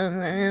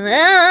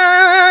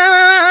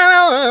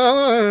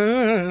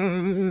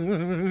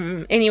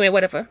 Anyway,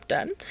 whatever,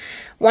 done.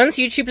 Once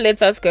YouTube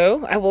lets us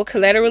go, I will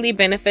collaterally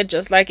benefit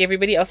just like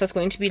everybody else that's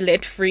going to be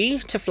let free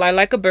to fly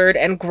like a bird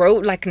and grow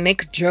like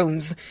Nick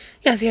Jones.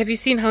 Yeah, see, have you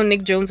seen how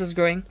Nick Jones is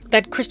growing?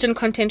 That Christian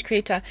content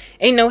creator.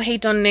 Ain't no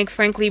hate on Nick,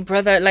 frankly,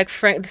 brother. Like,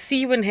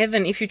 see you in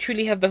heaven if you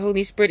truly have the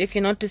Holy Spirit. If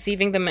you're not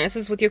deceiving the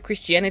masses with your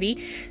Christianity,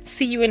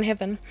 see you in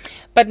heaven.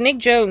 But Nick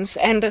Jones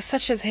and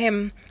such as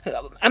him,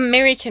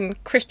 American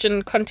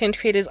Christian content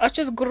creators are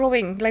just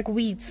growing like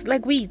weeds,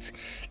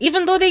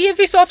 Even though they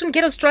every so often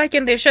get a strike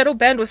and their shadow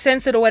banned or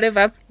censored or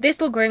whatever, they're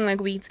still growing like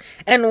weeds.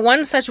 And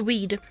one such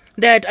weed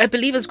that I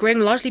believe is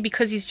growing largely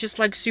because he's just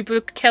like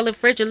super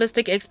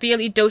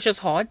califragilistic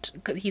hot,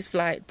 because he's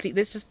fly.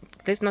 Please,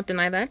 let's not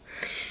deny that.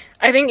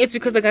 I think it's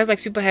because the guy's like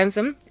super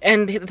handsome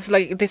and it's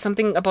like there's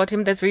something about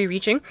him that's very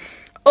reaching.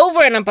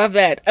 Over and above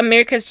that,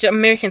 Americans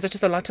are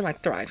just allowed to like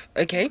thrive,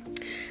 okay?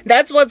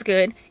 That's what's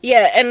good.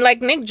 Yeah, and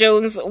like Nick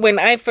Jones, when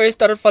I first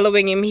started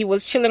following him, he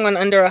was chilling on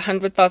under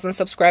 100,000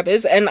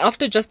 subscribers, and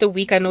after just a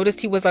week, I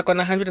noticed he was like on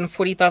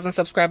 140,000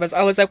 subscribers.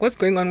 I was like, what's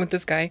going on with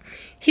this guy?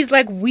 He's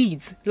like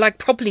weeds, like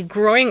properly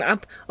growing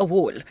up a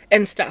wall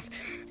and stuff.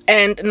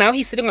 And now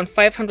he's sitting on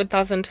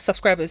 500,000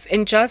 subscribers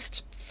in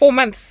just 4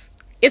 months.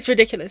 It's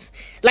ridiculous.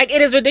 Like,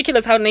 it is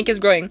ridiculous how Nick is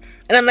growing.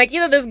 And I'm like,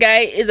 either this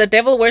guy is a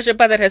devil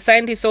worshipper that has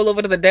signed his soul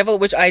over to the devil,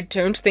 which I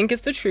don't think is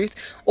the truth,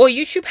 or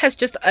YouTube has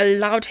just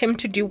allowed him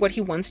to do what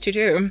he wants to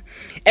do.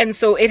 And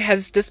so it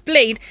has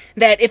displayed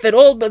that it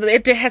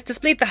has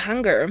displayed the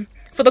hunger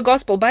for the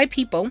gospel by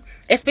people,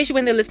 especially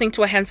when they're listening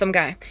to a handsome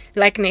guy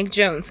like Nick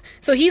Jones.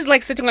 So he's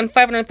like sitting on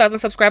 500,000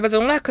 subscribers.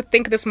 And all I could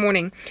think this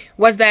morning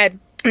was that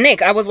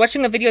Nick, I was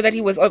watching a video that he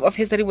was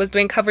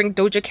doing covering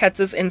Doja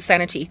Cat's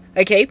insanity,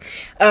 okay?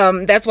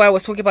 That's why I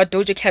was talking about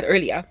Doja Cat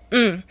earlier.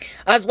 I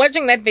was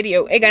watching that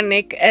video, Ega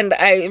Nick, and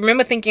I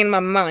remember thinking in my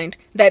mind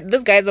that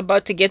this guy's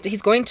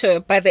he's going to,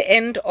 by the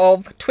end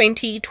of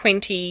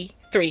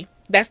 2023,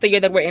 that's the year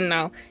that we're in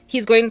now,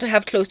 he's going to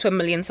have close to 1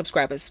 million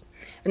subscribers.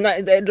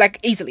 Like,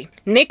 easily.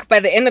 Nick, by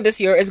the end of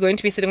this year, is going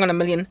to be sitting on 1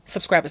 million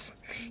subscribers.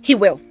 He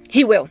will.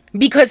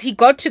 Because he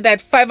got to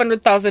that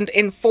 500,000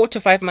 in 4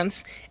 to 5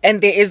 months, and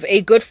there is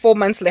a good 4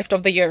 months left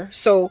of the year.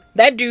 So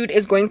that dude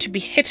is going to be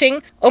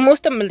hitting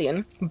almost 1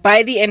 million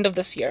by the end of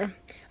this year.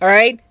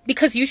 Alright?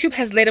 Because YouTube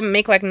has let him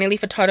make like Nelly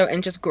Furtado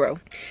and just grow.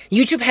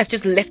 YouTube has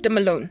just left him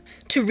alone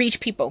to reach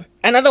people.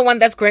 Another one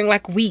that's growing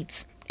like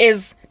weeds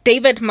is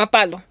David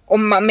Mapalo, or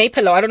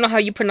Mapalo. I don't know how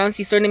you pronounce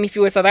his surname. If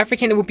you were South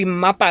African, it would be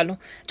Mapalo.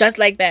 Just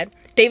like that.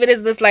 David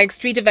is this like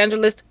street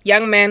evangelist,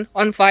 young man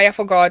on fire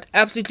for God.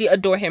 Absolutely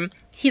adore him.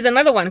 He's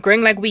another one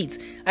growing like weeds.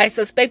 I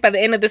suspect by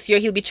the end of this year,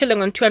 he'll be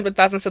chilling on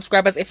 200,000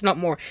 subscribers, if not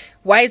more.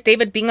 Why is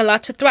David being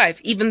allowed to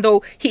thrive, even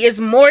though he is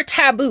more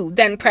taboo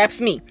than perhaps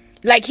me?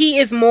 Like, he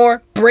is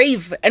more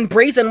brave and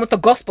brazen with the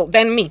gospel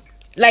than me.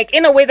 Like,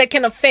 in a way that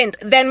can offend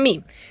than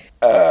me.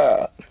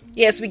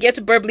 Yes, we get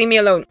to burp, leave me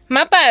alone.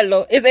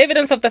 Mapalo is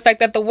evidence of the fact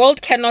that the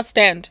world cannot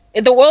stand.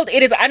 It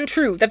is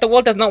untrue that the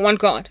world does not want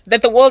God.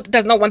 That the world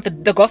does not want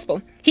the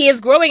gospel. He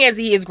is growing as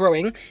he is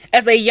growing.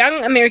 As a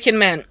young American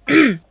man.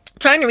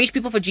 trying to reach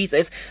people for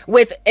Jesus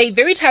with a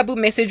very taboo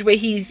message where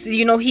he's,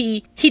 you know,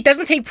 he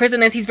doesn't take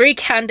prisoners, he's very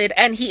candid,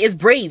 and he is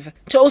brave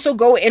to also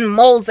go in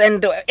malls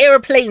and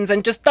airplanes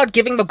and just start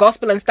giving the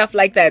gospel and stuff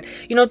like that.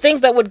 You know,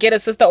 things that would get a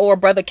sister or a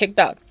brother kicked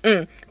out.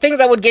 Things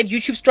that would get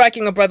YouTube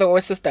striking a brother or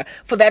a sister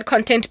for that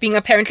content being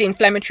apparently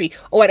inflammatory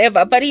or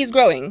whatever. But he's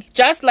growing.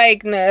 Just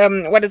like,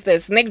 what is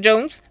this? Nick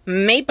Jones,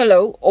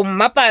 Mapelo, or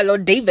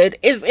Mapalo David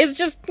is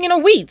just, you know,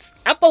 weeds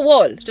up a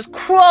wall, just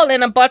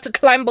crawling about to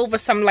climb over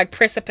some like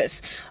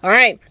precipice. All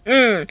right,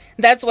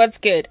 that's what's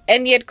good.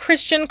 And yet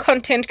Christian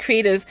content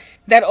creators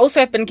that also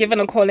have been given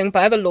a calling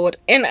by the Lord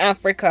in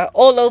Africa,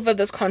 all over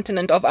this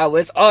continent of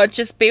ours, are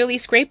just barely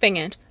scraping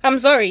it. I'm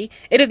sorry.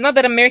 It is not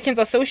that Americans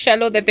are so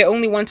shallow that they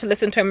only want to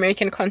listen to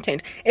American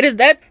content. It is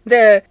that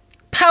the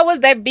powers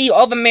that be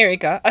of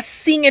America are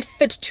seeing it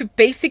fit to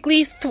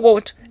basically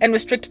thwart and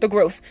restrict the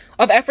growth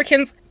of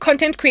Africans'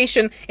 content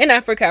creation in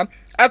Africa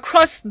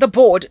across the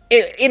board,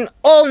 in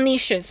all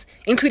niches,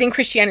 including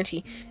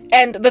Christianity.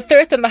 And the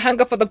thirst and the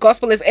hunger for the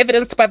gospel is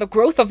evidenced by the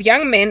growth of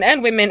young men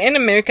and women in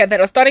America that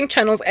are starting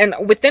channels, and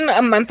within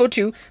a month or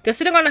two, they're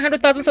sitting on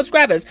 100,000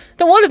 subscribers.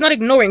 The world is not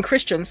ignoring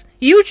Christians.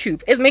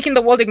 YouTube is making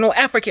the world ignore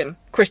African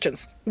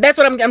Christians. That's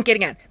what I'm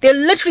getting at. They're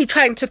literally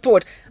trying to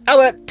thwart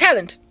our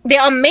talent. They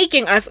are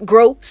making us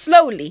grow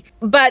slowly,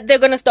 but they're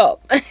going to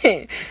stop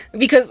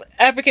because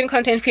African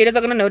content creators are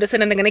going to notice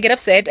it and they're going to get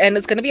upset, and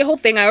it's going to be a whole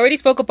thing. I already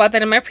spoke about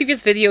that in my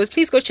previous videos.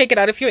 Please go check it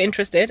out if you're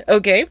interested,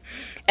 okay?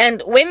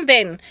 And when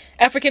then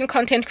African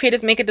content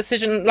creators make a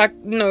decision like,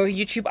 no,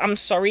 YouTube, I'm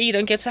sorry, you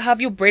don't get to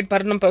have your bread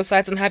buttered on both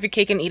sides and have your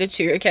cake and eat it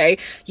too, okay?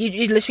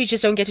 You literally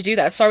just don't get to do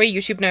that. Sorry,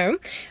 YouTube, no.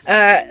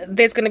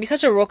 There's going to be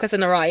such a raucous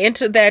and a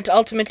riot that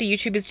ultimately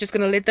YouTube is just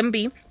going to let them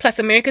be. Plus,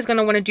 America's going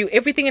to want to do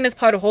everything in its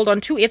power to hold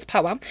on to its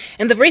power.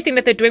 And the very thing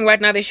that they're doing right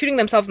now, they're shooting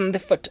themselves in the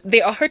foot.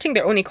 They are hurting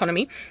their own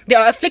economy. They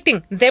are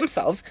afflicting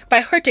themselves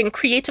by hurting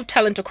creative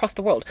talent across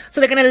the world. So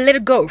they're going to let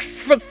it go,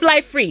 fly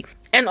free.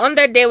 And on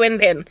that day when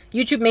then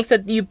YouTube makes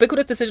a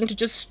ubiquitous decision to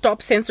just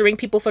stop censoring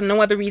people for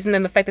no other reason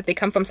than the fact that they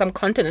come from some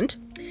continent,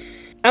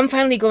 I'm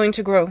finally going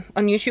to grow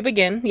on YouTube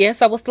again.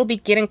 Yes, I will still be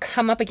getting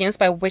come up against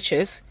by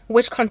witches.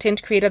 Which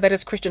content creator that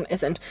is Christian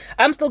isn't?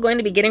 I'm still going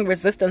to be getting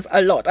resistance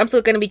a lot. I'm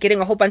still going to be getting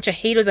a whole bunch of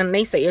haters and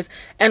naysayers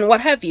and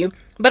what have you.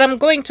 But I'm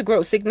going to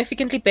grow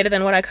significantly better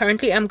than what I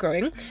currently am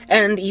growing.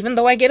 And even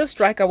though I get a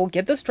strike, I will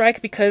get the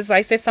strike because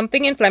I said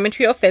something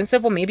inflammatory or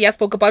offensive, or maybe I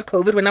spoke about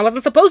COVID when I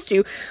wasn't supposed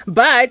to.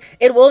 But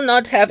it will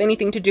not have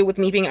anything to do with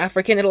me being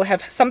African. It'll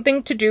have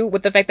something to do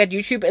with the fact that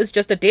YouTube is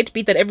just a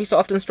deadbeat that every so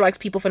often strikes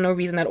people for no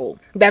reason at all.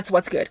 That's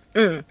what's good.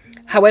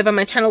 However,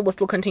 my channel will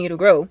still continue to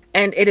grow.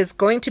 And it is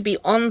going to be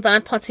on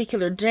that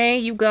particular day,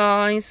 you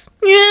guys.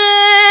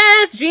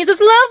 Yes, Jesus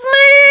loves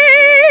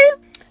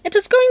me! It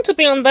is going to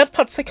be on that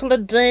particular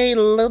day,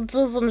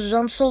 ladies and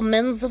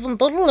gentlemen, even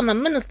though I'm a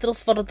minister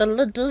for the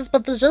ladies,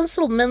 but the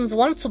gentlemen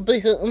want to be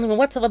here and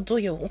whatever do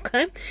you,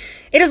 okay?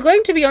 It is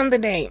going to be on the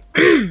day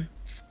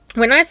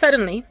when I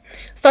suddenly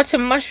start to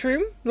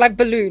mushroom like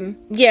balloon.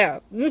 Yeah,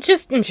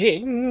 just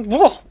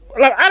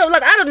like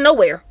out of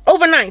nowhere,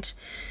 overnight.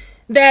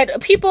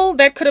 That people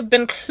that could have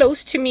been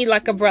close to me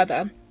like a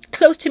brother,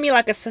 close to me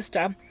like a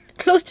sister,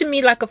 close to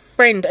me like a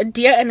friend, a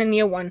dear and a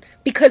near one,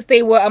 because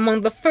they were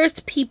among the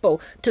first people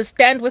to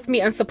stand with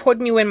me and support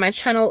me when my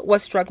channel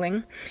was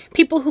struggling.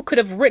 People who could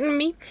have written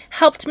me,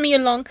 helped me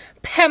along,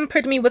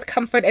 pampered me with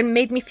comfort, and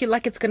made me feel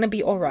like it's gonna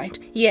be alright.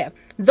 Yeah,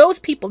 those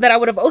people that I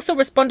would have also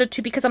responded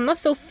to, because I'm not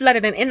so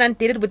flooded and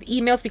inundated with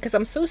emails because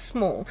I'm so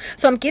small.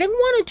 So I'm getting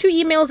 1 or 2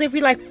 emails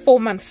every like 4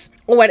 months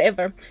or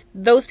whatever.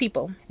 Those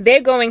people,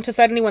 they're going to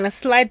suddenly want to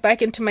slide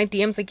back into my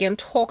DMs again,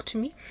 talk to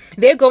me.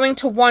 They're going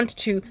to want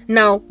to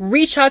now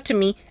reach out to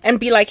me and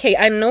be like, hey,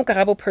 I know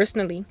Karabo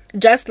personally.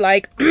 Just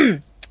like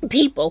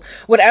people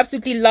would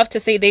absolutely love to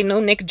say they know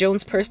Nick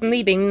Jones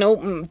personally, they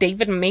know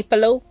David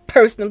Mapelo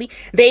personally.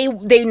 They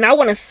now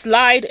want to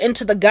slide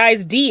into the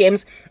guy's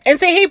DMs and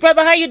say, hey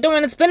brother, how you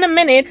doing? It's been a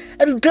minute.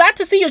 I'm glad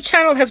to see your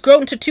channel has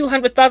grown to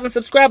 200,000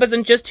 subscribers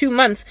in just 2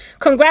 months.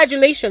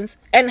 Congratulations.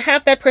 And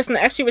have that person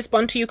actually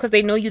respond to you because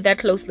they know you that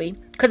closely,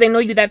 because they know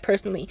you that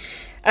personally.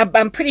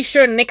 I'm pretty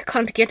sure Nick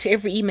can't get to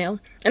every email,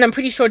 and I'm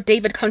pretty sure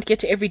David can't get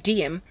to every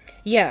DM.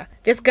 Yeah,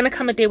 there's gonna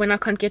come a day when I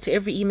can't get to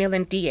every email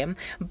and DM,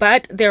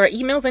 but there are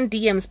emails and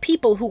DMs,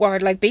 people who are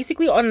like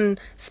basically on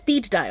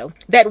speed dial,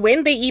 that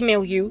when they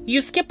email you, you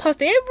skip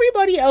past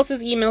everybody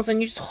else's emails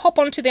and you just hop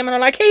onto them and are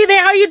like, hey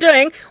there, how you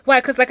doing?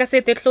 Why? Because like I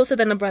said, they're closer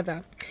than a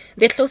brother.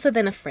 They're closer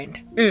than a friend.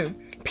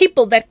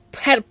 People that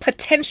had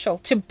potential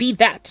to be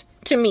that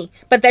to me,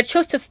 but that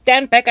chose to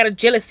stand back out of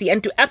jealousy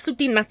and do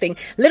absolutely nothing,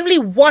 literally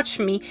watch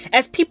me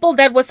as people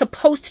that were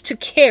supposed to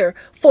care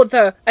for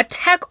the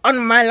attack on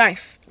my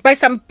life by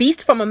some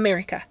beast from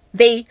America.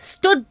 They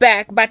stood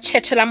back,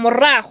 bachechela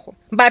morago,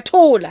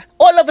 batula.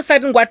 All of a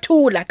sudden,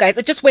 guatula, guys.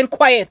 It just went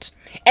quiet.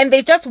 And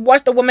they just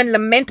watched the woman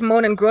lament,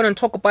 moan, and groan and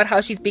talk about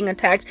how she's being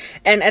attacked.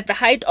 And at the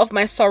height of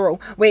my sorrow,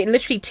 where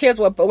literally tears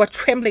were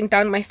trembling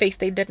down my face,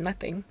 they did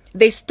nothing.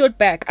 They stood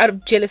back out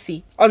of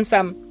jealousy on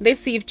some. Let's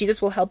see if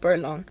Jesus will help her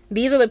along.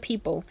 These are the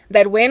people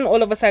that when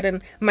all of a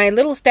sudden my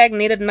little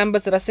stagnated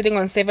numbers that are sitting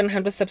on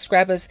 700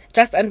 subscribers,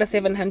 just under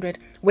 700,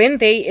 when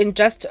they in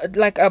just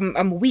like a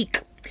week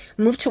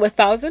move to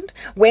 1,000,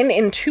 when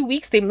in 2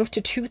 weeks they move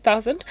to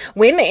 2,000,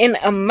 when in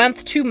a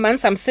month, 2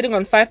 months I'm sitting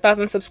on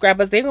 5,000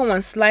 subscribers, they're going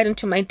to slide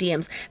into my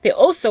DMs. They're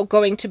also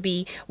going to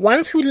be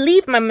ones who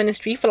leave my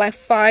ministry for like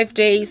 5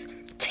 days,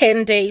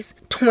 10 days,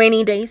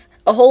 20 days,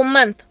 a whole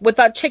month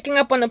without checking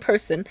up on a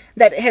person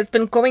that has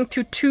been going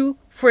through too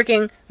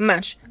freaking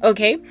much.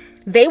 Okay,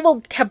 they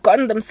will have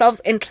gotten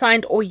themselves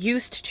inclined or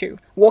used to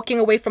walking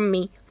away from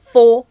me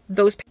for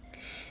those people.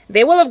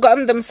 They will have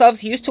gotten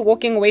themselves used to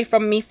walking away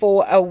from me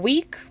for a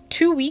week,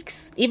 2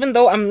 weeks, even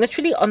though I'm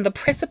literally on the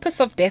precipice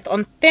of death,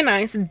 on thin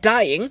ice,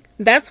 dying.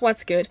 That's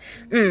what's good.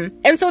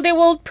 And so they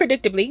will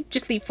predictably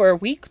just leave for a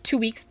week, 2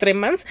 weeks, 3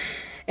 months,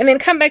 and then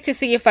come back to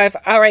see if I've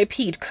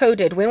RIP'd,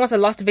 coded. When was the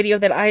last video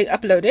that I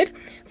uploaded?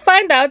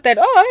 Find out that,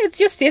 oh, it's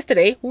just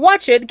yesterday.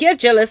 Watch it, get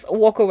jealous,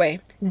 walk away.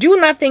 Do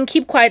nothing,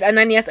 keep quiet,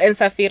 Ananias and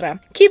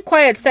Sapphira. Keep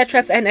quiet,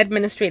 satraps and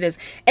administrators.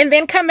 And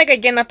then come back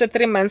again after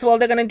 3 months. Well,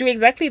 they're going to do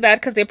exactly that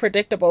because they're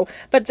predictable.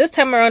 But this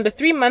time around, a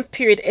 3-month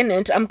period in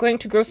it, I'm going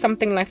to grow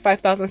something like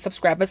 5,000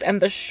 subscribers.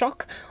 And the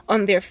shock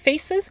on their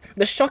faces,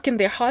 the shock in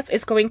their hearts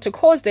is going to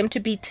cause them to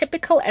be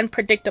typical and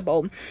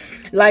predictable.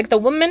 Like the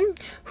woman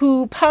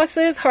who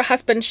passes her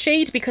husband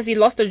shade because he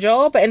lost a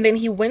job and then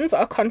he wins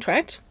a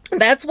contract.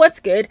 That's what's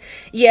good.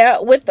 Yeah,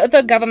 with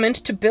the government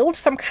to build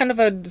some kind of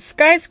a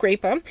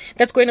skyscraper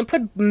that's going to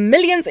put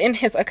millions in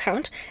his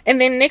account.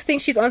 And then next thing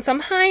she's on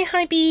some, hi,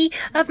 hubby,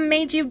 I've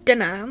made you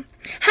dinner.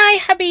 Hi,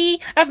 hubby,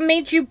 I've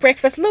made you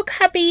breakfast. Look,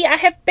 hubby, I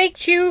have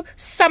baked you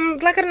some,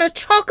 like, I don't know,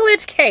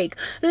 chocolate cake.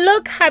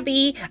 Look,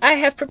 hubby, I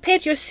have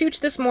prepared your suit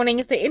this morning.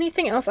 Is there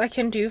anything else I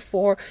can do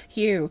for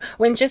you?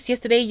 When just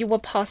yesterday you were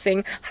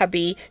passing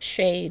hubby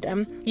shade.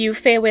 You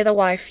fair weather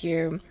wife,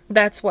 you.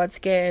 That's what's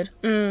good.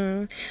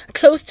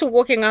 Close to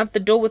walking out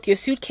the door with your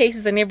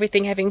suitcases and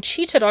everything, having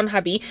cheated on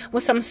hubby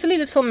with some silly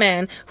little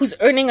man who's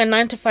earning a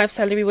 9-to-5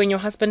 salary when your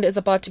husband is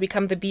about to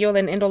become the be-all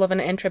and end-all of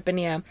an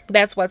entrepreneur.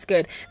 That's what's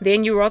good.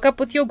 Then you rock up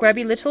with your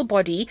grabby little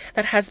body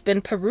that has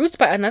been perused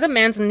by another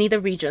man's nether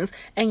regions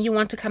and you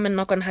want to come and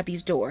knock on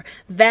hubby's door.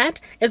 That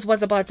is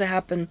what's about to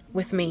happen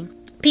with me.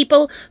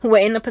 People who were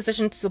in a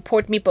position to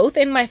support me both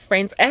in my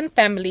friends and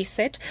family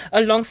set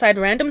alongside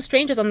random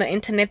strangers on the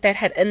internet that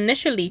had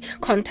initially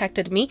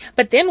contacted me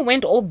but then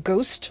went all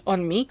ghost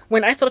on me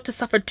when I started to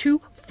suffer too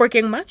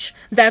freaking much.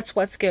 That's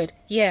what's good.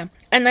 Yeah.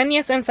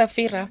 Ananias and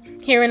Sapphira,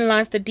 herein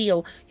lies the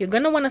deal. You're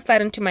going to want to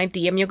slide into my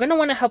DM. You're going to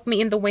want to help me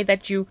in the way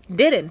that you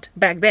didn't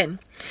back then.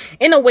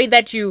 In a way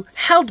that you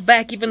held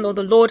back even though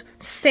the Lord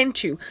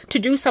sent you to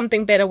do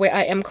something better where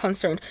I am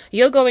concerned.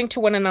 You're going to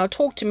want to now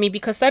talk to me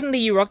because suddenly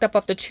you rocked up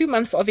after 2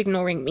 months of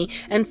ignoring me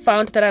and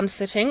found that I'm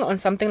sitting on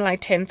something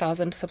like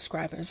 10,000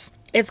 subscribers.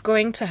 It's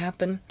going to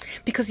happen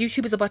because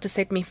YouTube is about to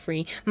set me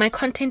free. My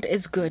content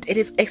is good. It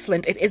is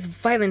excellent. It is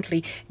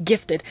violently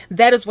gifted.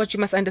 That is what you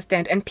must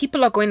understand. And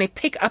people are going to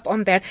pick up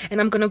on that.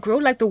 And I'm going to grow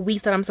like the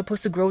weeds that I'm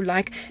supposed to grow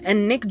like.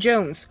 And Nick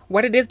Jones,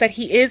 what it is that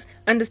he is,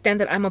 understand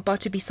that I'm about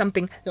to be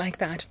something like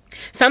that.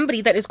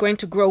 Somebody that is going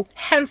to grow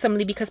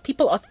handsomely because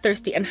people are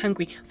thirsty and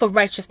hungry for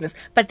righteousness.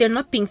 But they're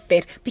not being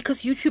fed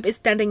because YouTube is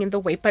standing in the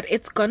way. But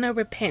it's gonna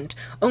repent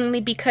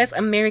only because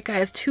America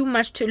has too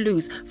much to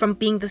lose from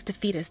being this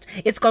defeatist.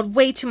 It's got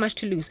way too much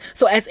to lose.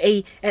 So as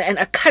a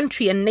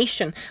country, a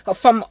nation,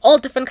 from all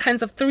different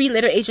kinds of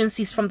 3-letter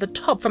agencies, from the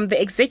top, from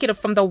the executive,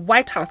 from the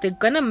White House, they're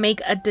gonna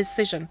make a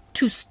decision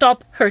to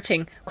stop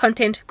hurting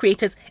content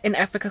creators in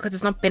Africa because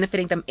it's not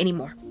benefiting them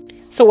anymore.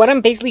 So what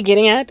I'm basically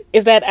getting at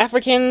is that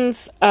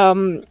Africans,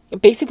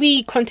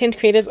 basically content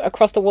creators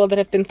across the world that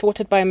have been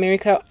thwarted by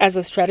America as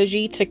a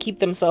strategy to keep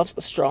themselves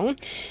strong,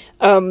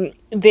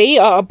 they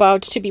are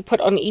about to be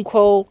put on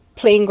equal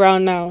playing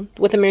ground now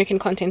with American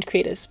content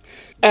creators.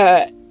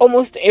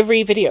 Almost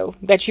every video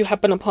that you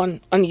happen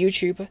upon on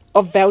YouTube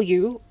of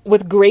value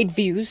with great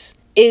views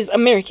is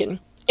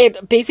American.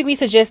 It basically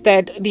suggests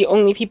that the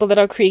only people that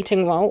are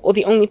creating well, or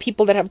the only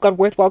people that have got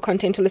worthwhile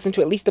content to listen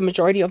to, at least the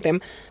majority of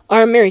them,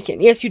 are American.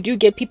 Yes, you do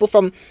get people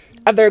from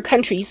other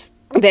countries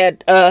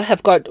that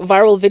have got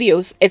viral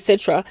videos,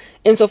 etc.,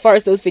 insofar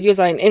as those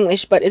videos are in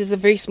English, but it is a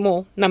very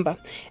small number.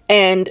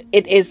 And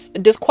it is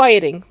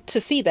disquieting to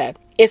see that.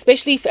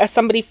 Especially as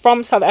somebody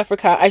from South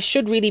Africa, I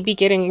should really be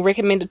getting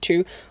recommended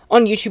to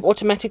on YouTube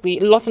automatically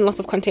lots and lots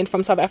of content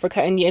from South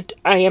Africa, and yet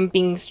I am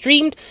being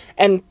streamed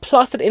and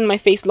plastered in my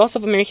face lots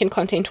of American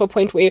content to a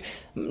point where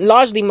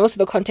largely most of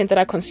the content that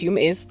I consume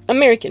is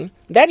American.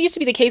 That used to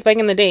be the case back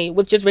in the day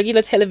with just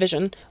regular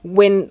television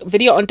when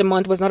video on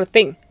demand was not a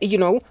thing, you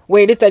know,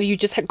 where it is that you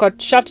just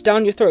got shoved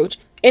down your throat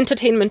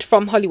entertainment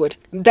from Hollywood.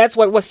 That's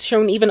what was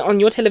shown even on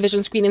your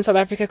television screen in South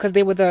Africa, because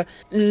they were the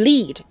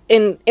lead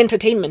in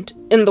entertainment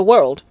in the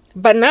world.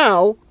 But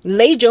now,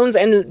 Lay Jones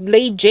and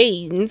Lay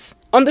Janes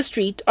on the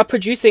street are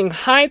producing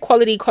high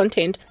quality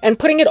content and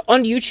putting it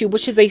on YouTube,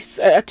 which is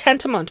a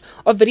tantamount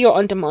of video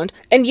on demand,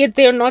 and yet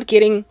they're not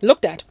getting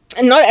looked at.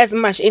 And not as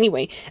much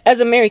anyway as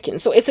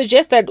Americans. So it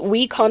suggests that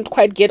we can't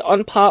quite get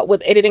on par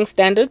with editing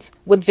standards,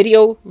 with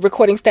video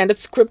recording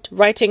standards, script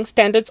writing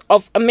standards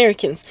of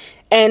Americans.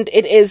 And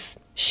it is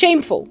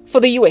shameful for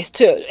the US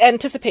to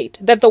anticipate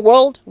that the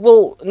world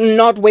will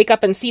not wake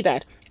up and see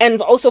that. And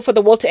also for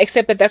the world to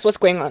accept that that's what's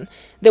going on.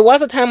 There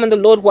was a time when the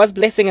Lord was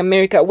blessing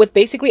America with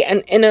basically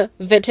an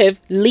innovative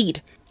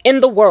lead in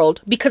the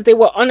world because they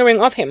were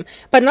honoring of him.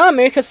 But now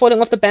America's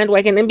falling off the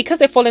bandwagon, and because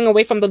they're falling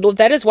away from the Lord,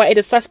 that is why it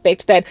is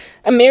suspect that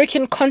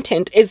American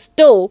content is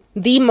still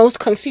the most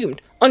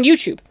consumed on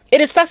YouTube.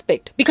 It is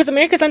suspect because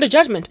America is under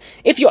judgment.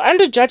 If you're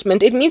under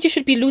judgment, it means you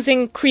should be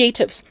losing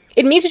creatives.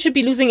 It means you should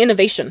be losing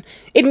innovation.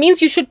 It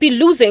means you should be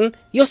losing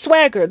your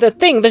swagger, the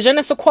thing, the je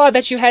ne sais quoi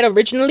that you had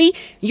originally.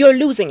 You're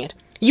losing it.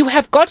 You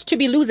have got to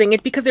be losing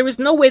it, because there is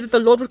no way that the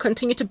Lord would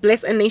continue to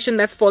bless a nation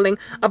that's falling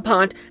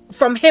apart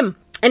from him.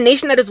 A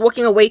nation that is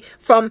walking away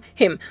from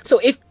him.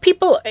 So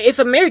if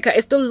America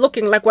is still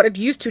looking like what it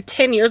used to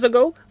 10 years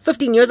ago,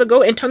 15 years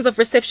ago, in terms of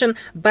reception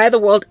by the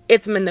world,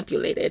 it's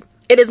manipulated.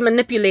 It is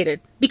manipulated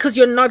because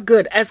you're not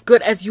good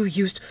as you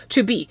used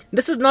to be.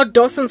 This is not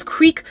Dawson's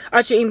Creek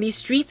out here in these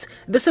streets.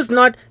 This is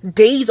not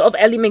days of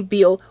Ally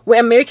McBeal where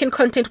American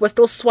content was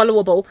still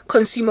swallowable,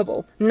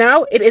 consumable.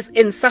 Now it is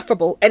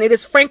insufferable, and it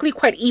is frankly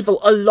quite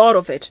evil, a lot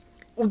of it.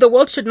 The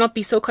world should not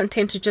be so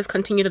content to just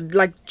continue to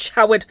like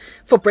chow it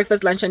for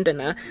breakfast, lunch, and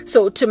dinner.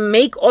 So to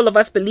make all of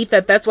us believe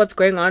that that's what's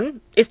going on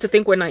is to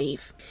think we're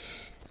naive.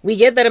 We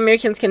get that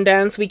Americans can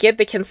dance, we get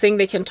they can sing,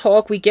 they can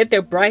talk, we get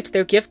they're bright,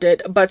 they're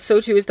gifted, but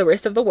so too is the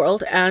rest of the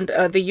world. And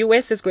the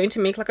US is going to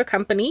make like a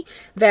company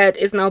that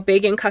is now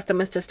begging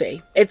customers to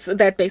stay. It's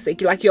that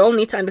basic. Like, you all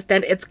need to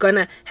understand it's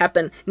gonna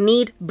happen.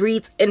 Need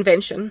breeds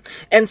invention.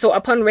 And so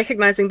upon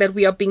recognizing that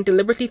we are being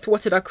deliberately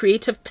thwarted, our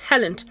creative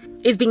talent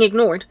is being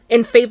ignored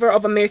in favor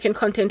of American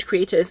content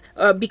creators,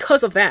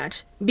 because of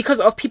that, because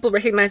of people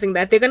recognizing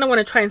that, they're going to want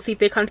to try and see if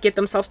they can't get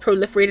themselves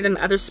proliferated in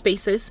other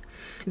spaces.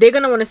 They're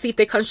going to want to see if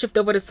they can't shift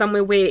over to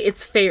somewhere where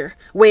it's fair,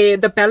 where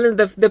the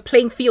balance, the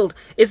playing field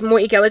is more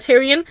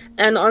egalitarian.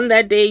 And on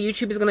that day,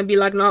 YouTube is going to be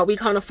like, no, we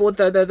can't afford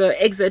the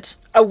exit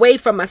away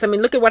from us. I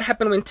mean, look at what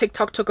happened when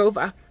TikTok took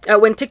over.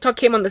 When TikTok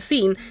came on the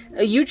scene,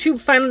 YouTube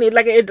finally,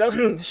 like,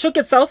 it shook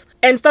itself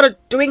and started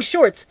doing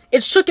shorts.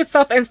 It shook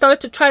itself and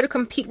started to try to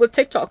compete with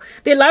TikTok.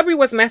 Their library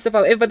was massive,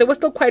 however. They were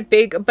still quite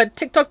big, but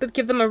TikTok did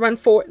give them a run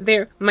for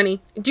their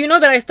money. Do you know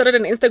that I started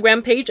an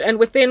Instagram page, and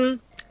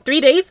within 3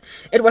 days,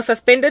 it was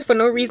suspended for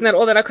no reason at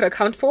all that I could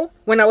account for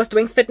when I was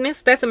doing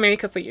fitness? That's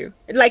America for you.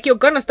 Like, you're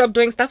gonna stop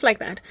doing stuff like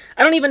that.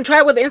 I don't even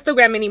try with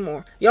Instagram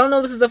anymore. Y'all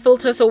know this is a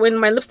filter, so when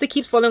my lipstick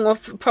keeps falling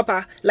off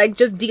proper, like,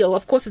 just deal.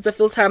 Of course it's a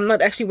filter. I'm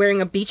not actually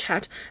wearing a beach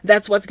hat.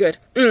 That's what's good.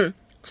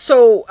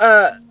 So,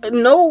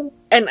 know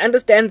and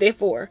understand,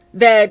 therefore,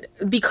 that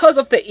because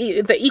of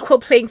the equal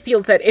playing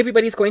field that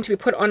everybody's going to be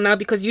put on now,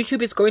 because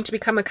YouTube is going to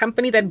become a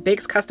company that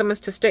begs customers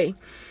to stay,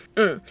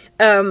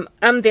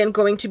 I'm then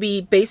going to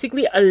be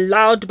basically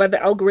allowed by the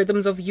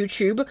algorithms of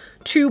YouTube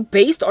to,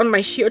 based on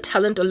my sheer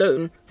talent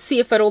alone, see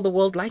if at all the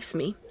world likes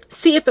me.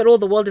 See if at all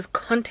the world is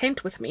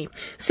content with me.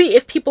 See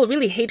if people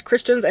really hate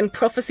Christians and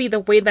prophecy the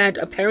way that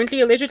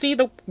apparently, allegedly,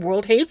 the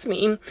world hates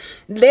me.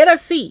 Let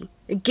us see.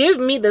 Give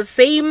me the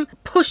same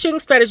pushing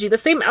strategy, the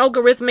same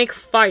algorithmic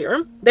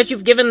fire that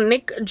you've given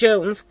Nick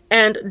Jones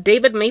and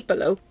David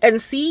Mapelow, and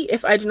see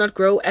if I do not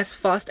grow as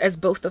fast as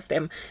both of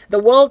them. The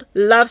world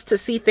loves to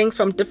see things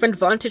from different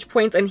vantage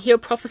points and hear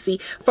prophecy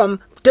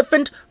from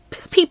different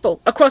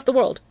people across the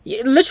world.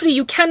 Literally,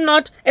 you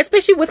cannot,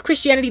 especially with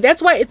Christianity.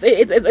 That's why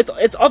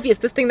it's obvious,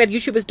 this thing that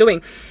YouTube is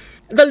doing.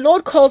 The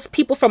Lord calls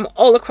people from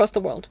all across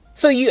the world.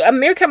 So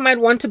America might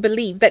want to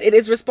believe that it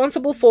is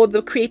responsible for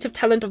the creative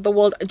talent of the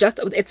world just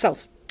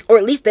itself. Or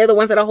at least they're the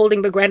ones that are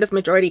holding the grandest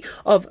majority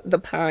of the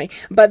pie.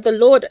 But the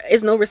Lord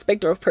is no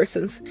respecter of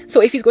persons.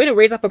 So if he's going to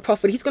raise up a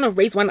prophet, he's going to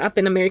raise one up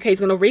in America. He's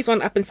going to raise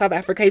one up in South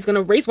Africa. He's going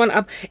to raise one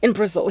up in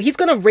Brazil. He's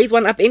going to raise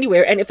one up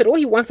anywhere. And if at all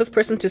he wants this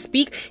person to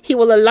speak, he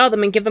will allow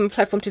them and give them a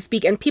platform to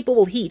speak. And people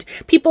will heed.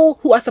 People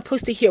who are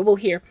supposed to hear will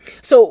hear.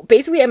 So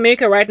basically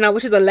America right now,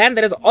 which is a land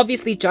that is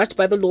obviously judged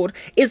by the Lord,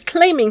 is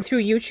claiming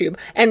through YouTube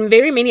and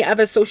very many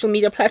other social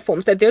media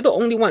platforms that they're the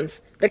only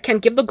ones that can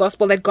give the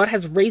gospel that God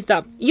has raised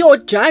up. You're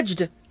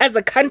judged as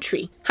a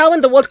country. How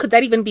in the world could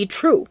that even be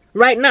true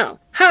right now?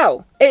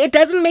 How? It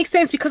doesn't make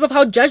sense because of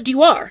how judged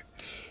you are.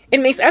 It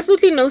makes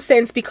absolutely no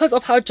sense because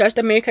of how judged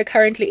America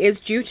currently is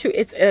due to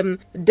its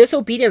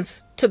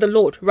disobedience to the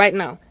Lord right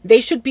now.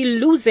 They should be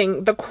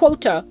losing the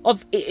quota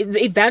of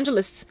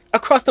evangelists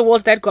across the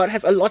world that God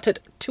has allotted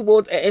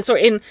towards,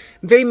 in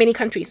very many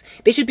countries.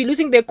 They should be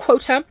losing their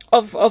quota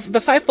of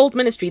the fivefold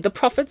ministry, the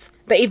prophets,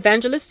 the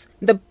evangelists,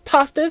 the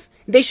pastors.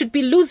 They should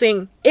be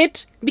losing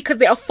it because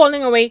they are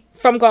falling away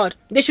from God.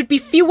 There should be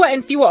fewer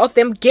and fewer of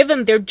them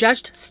given their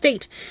judged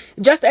state.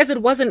 Just as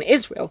it was in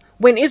Israel.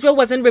 When Israel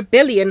was in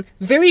rebellion,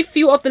 very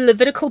few of the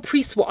Levitical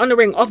priests were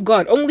honoring of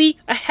God. Only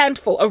a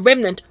handful, a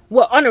remnant,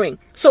 were honoring.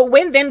 So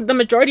when then the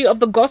majority of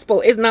the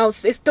gospel is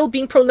still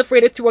being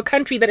proliferated through a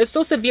country that is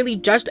so severely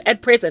judged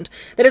at present,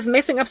 that is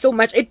messing up so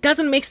much, it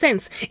doesn't make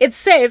sense. It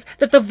says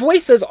that the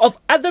voices of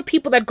other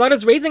people that God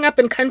is raising up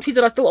in countries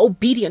that are still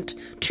obedient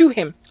to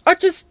him are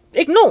just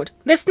ignored.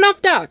 They're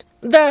snuffed out.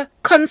 The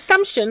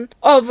consumption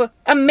of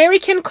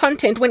American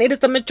content, when it is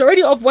the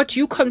majority of what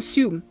you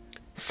consume,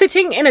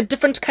 sitting in a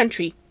different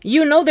country,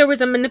 you know there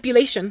is a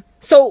manipulation.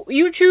 So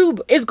YouTube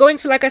is going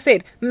to, like I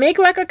said, make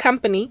like a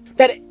company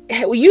that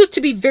used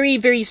to be very,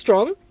 very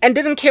strong and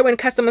didn't care when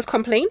customers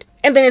complained.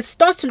 And then it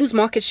starts to lose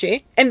market share.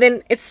 And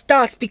then it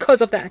starts,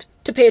 because of that,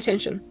 to pay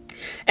attention.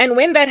 And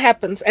when that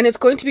happens, and it's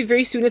going to be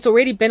very soon, it's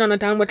already been on a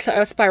downward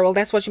spiral,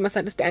 that's what you must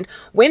understand.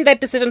 When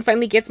that decision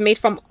finally gets made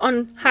from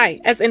on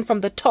high, as in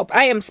from the top,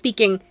 I am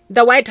speaking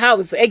the White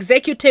House,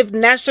 executive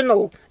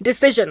national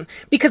decision,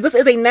 because this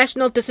is a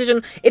national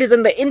decision. It is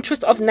in the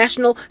interest of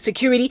national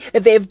security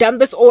that they have done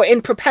this, or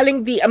in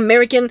propelling the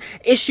American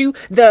issue.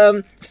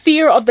 The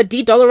fear of the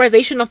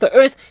de-dollarization of the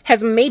earth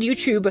has made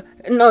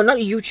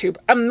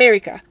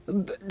America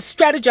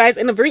strategize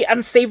in a very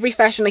unsavory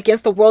fashion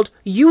against the world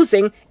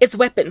using its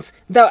weapons,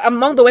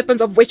 among the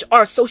weapons of which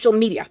are social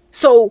media.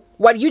 So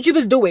what YouTube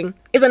is doing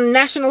is a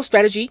national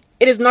strategy.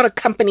 It is not a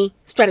company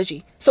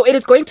strategy. So it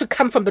is going to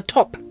come from the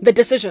top, the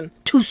decision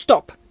to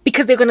stop,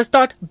 because they're going to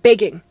start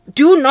begging.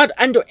 Do not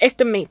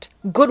underestimate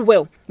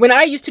goodwill. When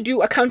I used to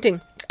do accounting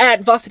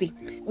at varsity,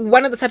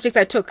 one of the subjects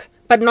I took,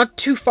 but not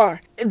too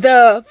far,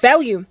 the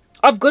value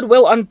of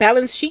goodwill on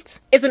balance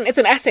sheets it's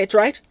an asset,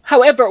 right?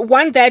 However,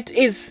 one that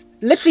is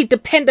literally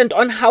dependent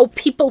on how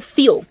people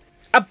feel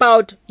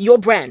about your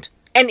brand.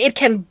 And it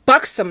can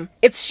buxom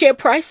its share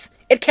price,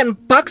 it can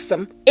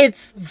buxom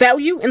its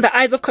value in the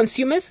eyes of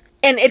consumers,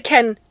 and it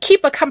can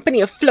keep a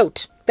company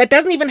afloat that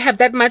doesn't even have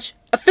that much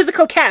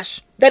physical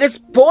cash, that is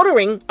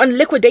bordering on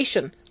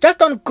liquidation.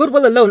 Just on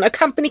goodwill alone, a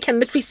company can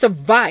literally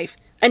survive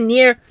a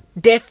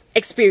near-death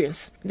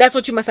experience. That's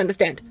what you must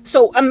understand.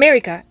 So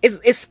America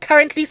is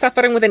currently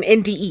suffering with an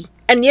NDE,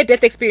 a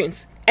near-death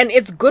experience, and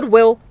its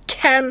goodwill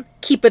can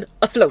keep it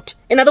afloat.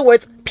 In other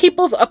words,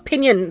 people's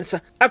opinions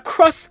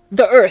across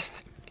the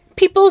earth,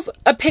 people's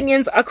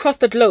opinions across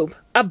the globe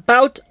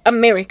about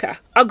America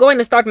are going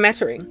to start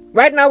mattering.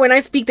 Right now, when I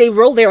speak, they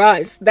roll their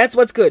eyes. That's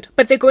what's good.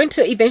 But they're going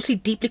to eventually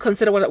deeply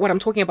consider what I'm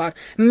talking about.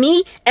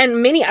 Me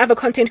and many other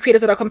content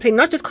creators that are complaining,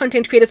 not just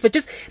content creators, but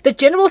just the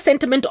general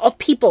sentiment of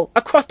people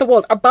across the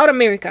world about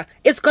America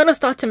is going to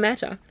start to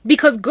matter.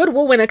 Because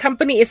goodwill, when a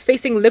company is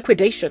facing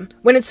liquidation,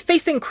 when it's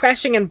facing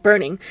crashing and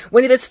burning,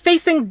 when it is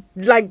facing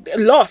like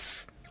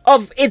loss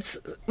of its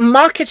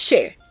market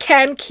share,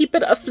 can keep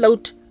it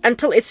afloat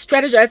until it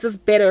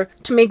strategizes better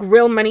to make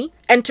real money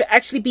and to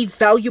actually be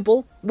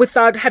valuable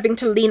without having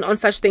to lean on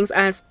such things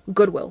as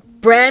goodwill.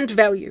 Brand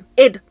value.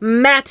 It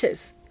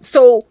matters.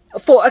 So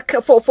for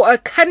a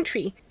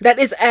country that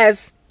is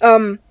as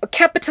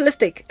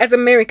capitalistic as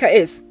America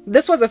is,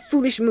 this was a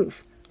foolish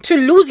move. To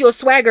lose your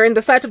swagger in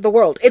the sight of the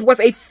world, it was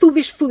a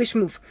foolish, foolish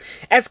move.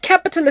 As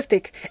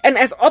capitalistic and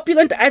as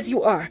opulent as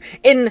you are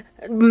in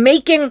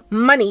making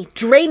money,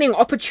 draining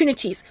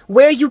opportunities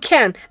where you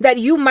can, that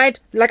you might,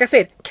 like I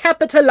said,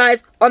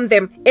 capitalize on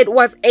them, it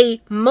was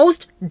a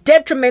most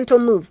detrimental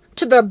move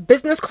to the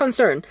business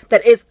concern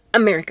that is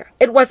America.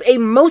 It was a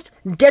most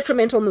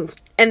detrimental move.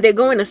 And they're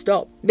going to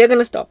stop. They're going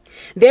to stop.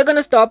 They're going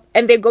to stop,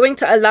 and they're going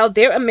to allow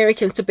their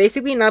Americans to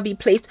basically now be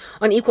placed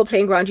on equal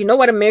playing ground. You know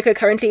what America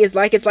currently is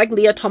like? It's like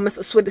Leah Thomas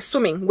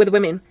swimming with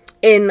women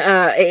in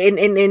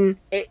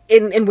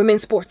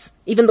women's sports,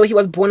 even though he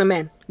was born a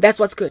man. That's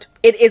what's good.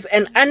 It is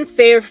an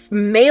unfair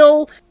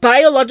male,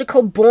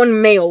 biological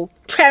born male,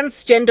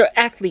 transgender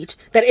athlete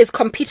that is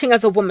competing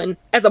as a woman,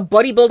 as a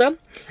bodybuilder,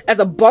 as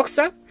a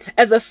boxer,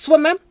 as a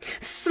swimmer,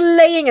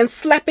 slaying and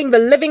slapping the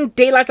living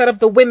daylights out of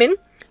the women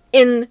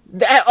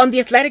on the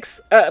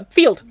athletics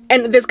field.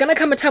 And there's gonna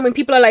come a time when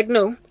people are like,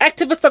 no,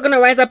 activists are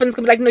gonna rise up and it's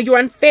gonna be like, no, you're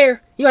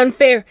unfair, you're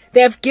unfair.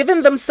 They have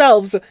given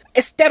themselves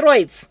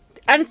steroids,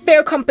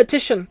 unfair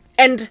competition,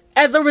 and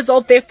as a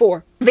result,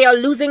 therefore, they are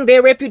losing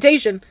their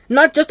reputation,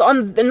 not just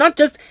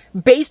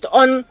based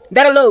on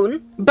that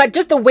alone, but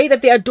just the way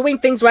that they are doing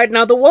things right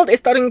now. The world is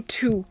starting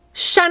to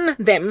shun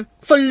them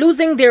for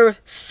losing their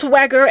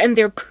swagger and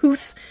their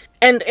couth,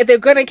 and they're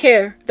gonna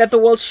care that the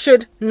world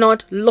should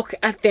not look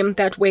at them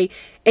that way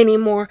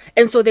anymore.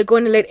 And so they're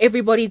going to let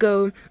everybody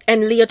go,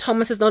 and Leah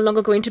Thomas is no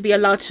longer going to be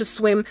allowed to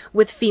swim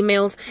with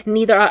females.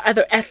 Neither are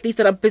other athletes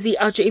that are busy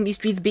out here in these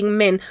streets being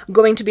men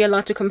going to be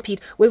allowed to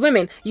compete with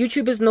women.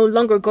 YouTube is no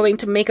longer going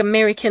to make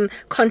American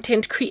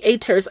content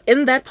creators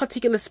in that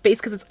particular space,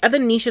 because it's other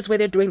niches where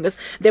they're doing this.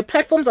 Their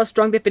platforms are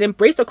strong. They've been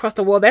embraced across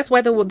the world. That's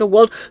why the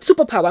world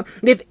superpower.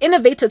 They've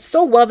innovated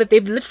so well that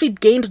they've literally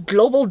gained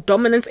global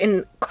dominance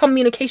in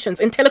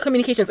communications, in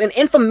telecommunications, in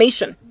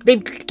information.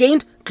 They've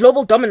gained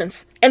global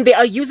dominance, and they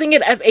are using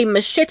it as a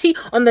machete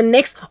on the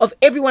necks of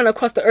everyone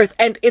across the earth,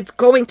 and it's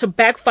going to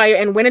backfire,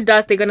 and when it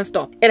does, they're going to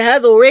stop. It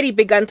has already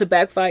begun to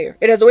backfire.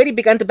 It has already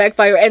begun to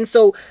backfire, and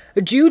so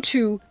due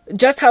to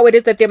just how it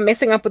is that they're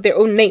messing up with their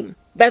own name,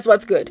 that's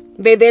what's good.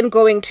 They're then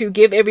going to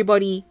give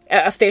everybody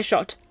a fair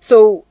shot.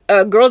 So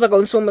girls are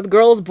going to swim with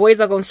girls,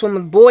 boys are going to swim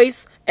with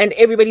boys, and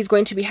everybody's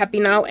going to be happy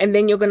now. And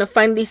then you're going to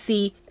finally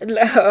see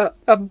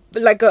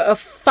a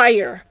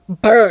fire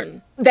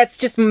burn that's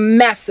just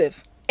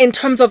massive in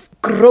terms of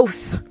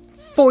growth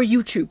for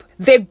YouTube.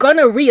 They're going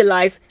to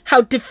realize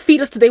how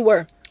defeatist they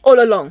were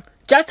all along.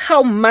 Just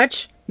how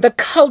much the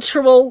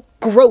cultural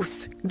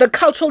growth, the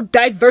cultural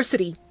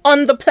diversity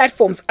on the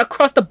platforms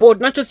across the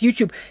board, not just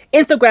YouTube,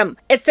 Instagram,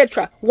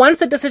 etc. Once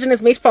the decision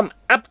is made from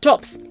up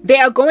tops, they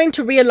are going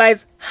to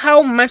realize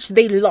how much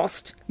they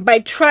lost by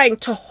trying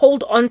to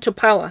hold on to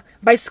power,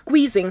 by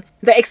squeezing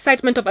the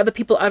excitement of other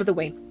people out of the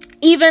way.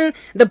 Even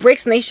the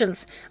BRICS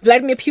nations,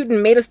 Vladimir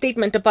Putin made a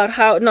statement about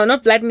how, no,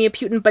 not Vladimir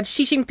Putin, but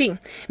Xi Jinping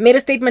made a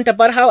statement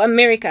about how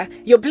America,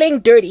 you're playing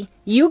dirty.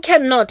 You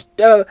cannot,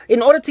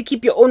 in order to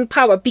keep your own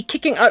power, be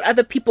kicking out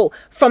other people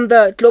from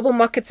the global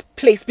markets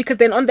place, because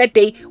then on that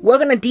day, we're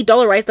going to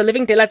de-dollarize the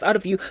living daylights out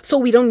of you, so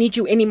we don't need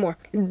you anymore.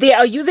 They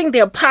are using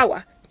their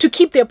power to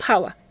keep their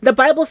power. The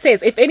Bible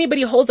says if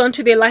anybody holds on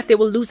to their life, they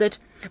will lose it.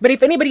 But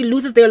if anybody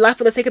loses their life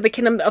for the sake of the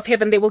kingdom of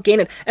heaven, they will gain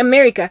it.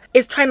 America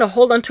is trying to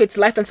hold on to its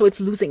life, and so it's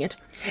losing it.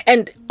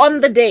 And on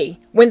the day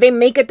when they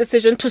make a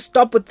decision to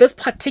stop with this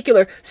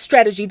particular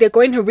strategy, they're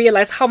going to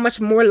realize how much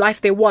more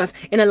life there was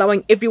in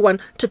allowing everyone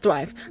to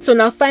thrive. So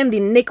now finally,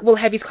 Nick will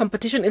have his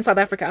competition in South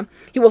Africa.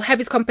 He will have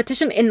his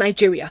competition in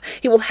Nigeria.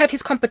 He will have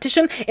his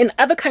competition in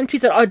other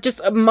countries that are just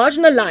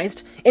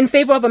marginalized in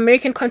favor of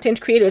American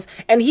content creators.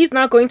 And he's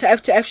now going to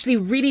have to actually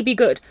really be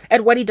good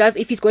at what he does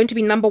if he's going to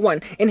be number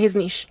one in his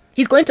niche.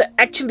 He's going to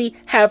actually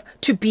have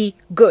to be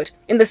good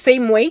in the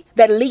same way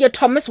that Leah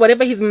Thomas,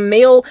 whatever his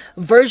male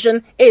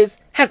version is,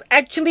 has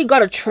actually got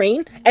to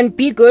train and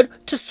be good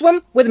to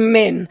swim with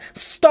men.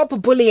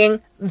 Stop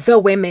bullying the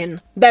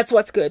women. That's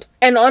what's good.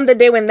 And on the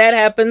day when that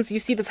happens, you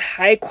see this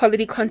high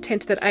quality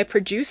content that I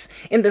produce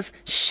in this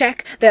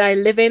shack that I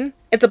live in.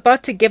 It's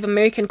about to give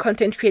American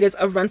content creators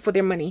a run for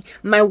their money.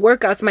 My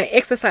workouts, my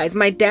exercise,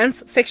 my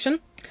dance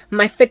section,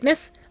 my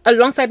fitness,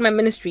 alongside my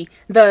ministry,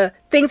 the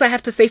things I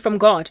have to say from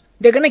God,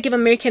 they're going to give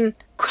American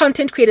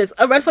content creators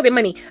a run for their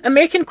money.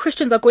 American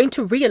Christians are going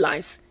to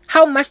realize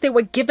how much they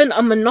were given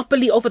a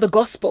monopoly over the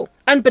gospel,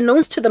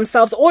 unbeknownst to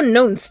themselves or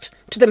knownst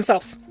to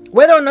themselves.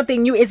 Whether or not they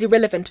knew is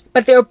irrelevant,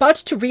 but they're about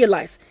to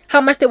realize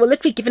how much they were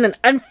literally given an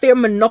unfair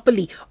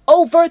monopoly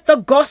over the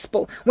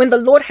gospel when the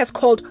Lord has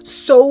called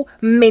so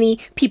many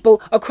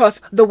people across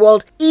the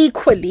world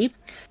equally,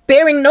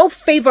 bearing no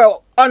favor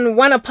on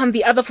one upon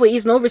the other, for he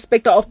is no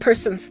respecter of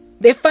persons.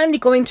 They're finally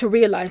going to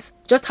realize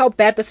just how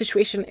bad the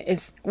situation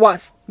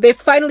was. They're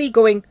finally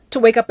going to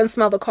wake up and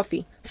smell the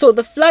coffee. So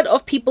the flood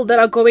of people that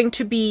are going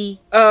to be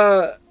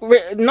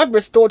not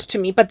restored to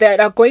me, but that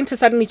are going to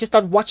suddenly just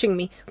start watching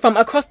me from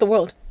across the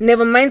world,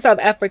 never mind South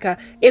Africa,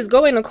 is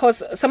going to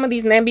cause some of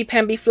these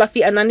namby-pamby,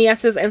 fluffy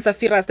Ananiases and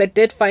Saphiras that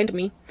did find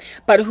me,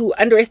 but who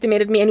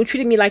underestimated me and who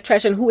treated me like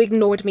trash and who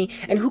ignored me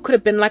and who could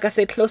have been, like I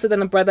said, closer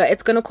than a brother.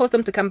 It's going to cause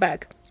them to come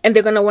back. And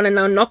they're going to want to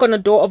now knock on the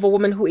door of a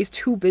woman who is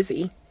too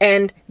busy.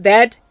 And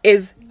that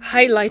is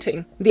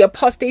highlighting the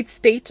apostate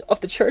state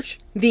of the church,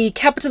 the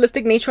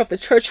capitalistic nature of the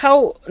church,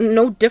 how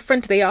no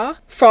different they are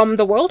from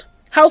the world,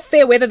 how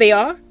fair weather they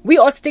are. We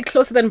ought to stay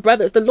closer than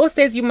brothers. The Lord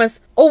says you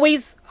must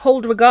always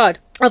hold regard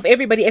of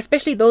everybody,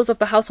 especially those of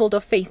the household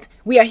of faith.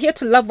 We are here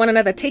to love one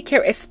another, take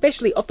care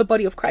especially of the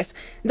body of Christ.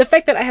 The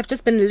fact that I have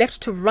just been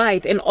left to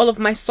writhe in all of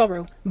my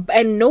sorrow,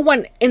 and no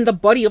one in the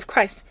body of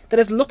Christ that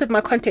has looked at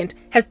my content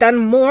has done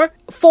more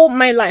for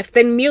my life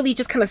than merely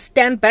just kind of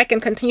stand back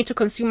and continue to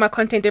consume my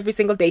content every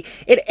single day.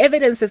 It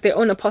evidences their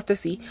own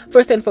apostasy,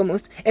 first and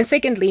foremost. And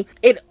secondly,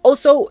 it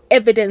also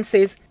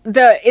evidences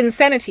the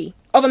insanity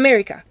of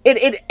America.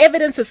 It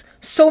evidences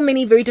so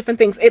many very different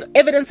things. It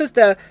evidences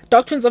the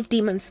doctrines of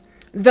demons,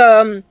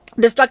 the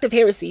destructive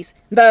heresies,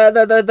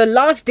 the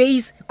last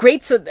days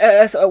great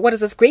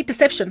great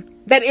deception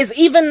that is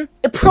even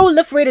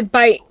proliferated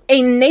by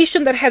a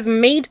nation that has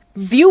made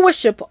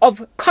viewership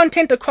of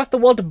content across the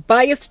world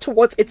biased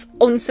towards its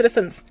own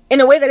citizens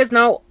in a way that is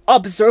now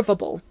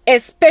observable,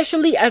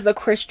 especially as a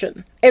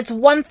Christian. It's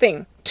one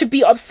thing to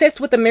be obsessed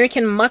with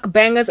American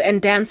mukbangers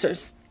and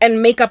dancers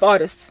and makeup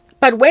artists,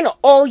 but when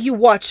all you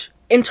watch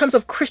in terms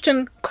of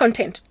Christian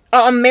content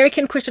are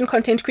American Christian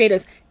content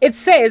creators, it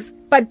says,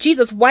 but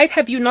Jesus, why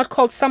have you not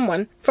called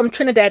someone from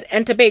Trinidad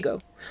and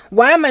Tobago?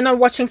 Why am I not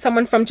watching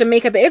someone from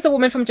Jamaica? There is a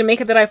woman from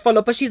Jamaica that I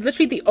follow, but she's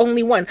literally the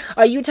only one.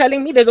 Are you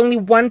telling me there's only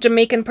one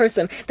Jamaican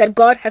person that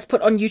God has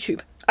put on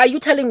YouTube? Are you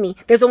telling me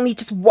there's only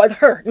just one,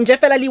 her,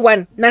 Njefelali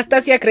one,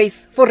 Nastasia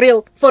Grace, for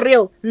real, for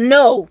real?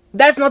 No,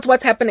 that's not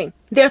what's happening.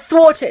 They're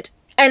thwarted.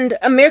 And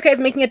America is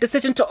making a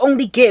decision to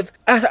only give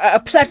a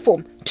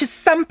platform to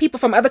some people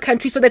from other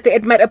countries so that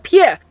it might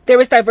appear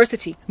there is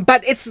diversity.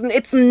 But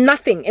it's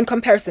nothing in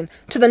comparison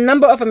to the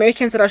number of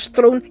Americans that are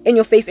thrown in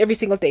your face every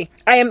single day.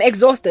 I am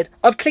exhausted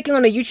of clicking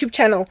on a YouTube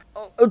channel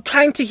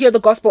trying to hear the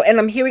gospel, and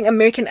I'm hearing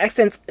American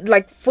accents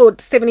like for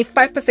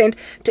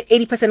 75% to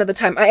 80% of the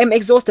time. I am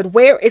exhausted.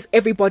 Where is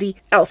everybody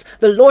else?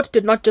 The Lord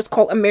did not just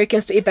call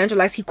Americans to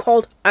evangelize, he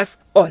called us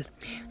all.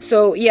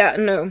 So yeah,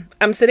 no,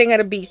 I'm sitting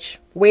at a beach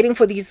waiting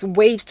for these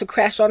waves to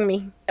crash on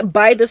me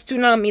by this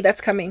tsunami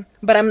that's coming,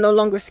 but I'm no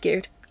longer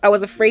scared. I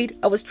was afraid,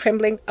 I was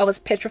trembling, I was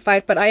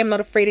petrified, but I am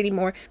not afraid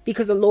anymore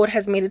because the Lord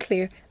has made it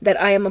clear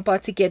that I am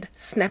about to get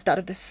snapped out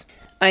of this.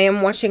 I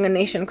am watching a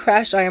nation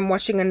crash. I am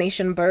watching a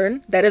nation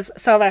burn. That is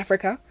South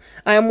Africa.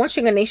 I am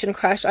watching a nation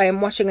crash. I am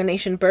watching a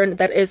nation burn.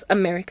 That is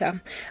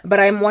America. But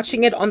I am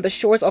watching it on the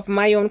shores of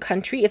my own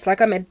country. It's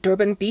like I'm at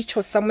Durban Beach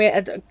or somewhere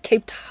at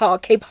Cape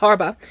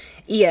Harbor.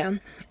 Yeah.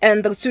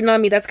 And the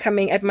tsunami that's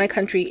coming at my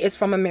country is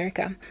from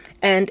America.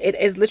 And it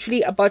is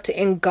literally about to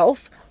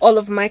engulf all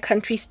of my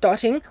country,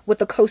 starting with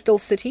the coastal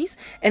cities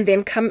and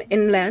then come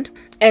inland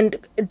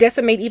and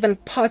decimate even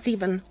parts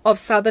of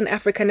Southern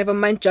Africa, never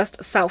mind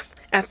just South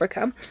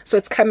Africa. So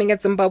it's coming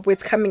at Zimbabwe,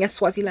 it's coming at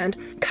Swaziland,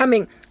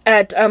 coming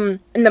at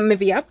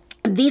Namibia.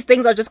 These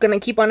things are just going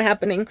to keep on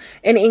happening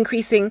in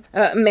increasing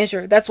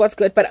measure. That's what's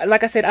good. But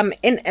like I said, I'm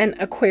in an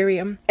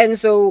aquarium. And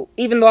so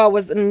even though I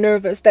was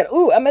nervous that,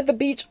 oh, I'm at the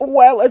beach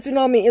while a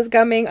tsunami is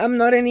coming, I'm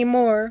not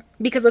anymore.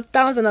 Because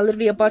 1,000 are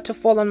literally about to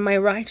fall on my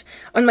right,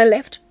 on my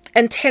left,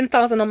 and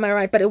 10,000 on my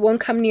right, but it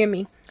won't come near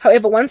me.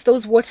 However, once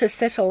those waters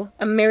settle,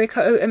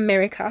 America, oh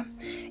America,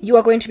 you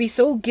are going to be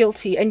so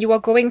guilty, and you are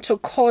going to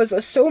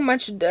cause so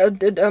much,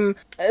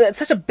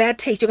 such a bad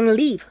taste. You're going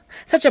to leave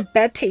such a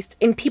bad taste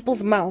in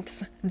people's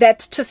mouths that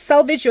to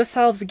salvage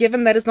yourselves,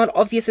 given that it's not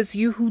obvious it's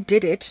you who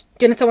did it,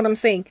 do you understand what I'm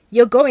saying?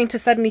 You're going to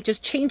suddenly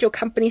just change your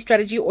company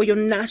strategy or your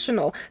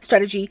national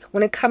strategy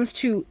when it comes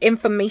to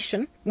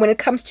information, when it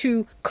comes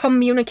to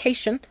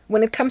communication,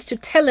 when it comes to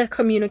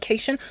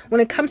telecommunication,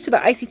 when it comes to the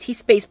ICT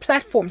space,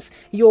 platforms,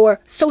 your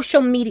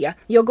social media.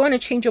 You're going to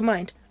change your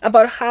mind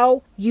about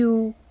how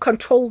you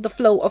control the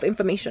flow of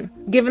information.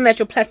 Given that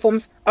your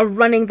platforms are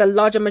running the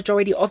larger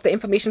majority of the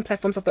information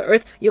platforms of the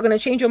earth, you're going to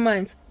change your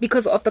minds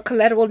because of the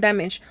collateral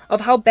damage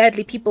of how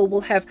badly people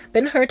will have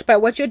been hurt by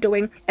what you're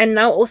doing, and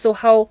now also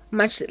how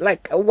much,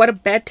 like, what a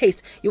bad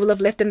taste you will have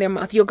left in their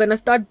mouth. You're going to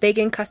start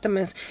begging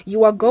customers.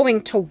 You are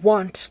going to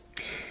want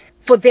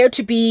for there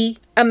to be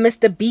a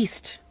Mr.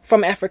 Beast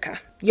from Africa.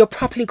 You're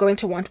probably going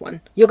to want one.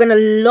 You're going to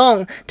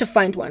long to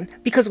find one,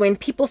 because when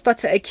people start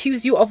to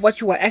accuse you of what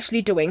you are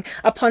actually doing,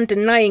 upon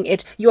denying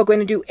it, you are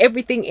going to do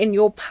everything in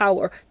your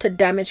power to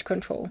damage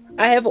control.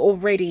 I have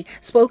already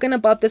spoken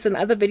about this in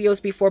other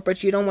videos before,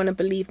 but you don't want to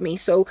believe me.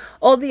 So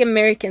all the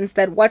Americans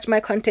that watch my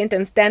content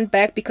and stand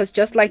back because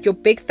just like your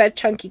big fat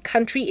chunky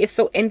country is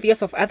so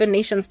envious of other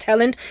nations'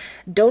 talent,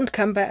 don't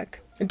come back.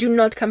 Do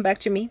not come back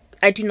to me.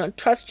 I do not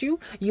trust you.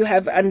 You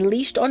have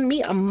unleashed on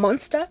me a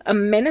monster, a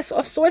menace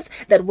of sorts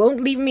that won't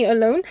leave me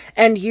alone.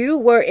 And you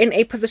were in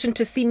a position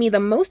to see me the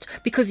most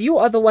because you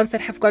are the ones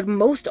that have got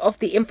most of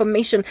the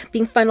information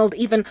being funneled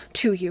even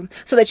to you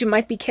so that you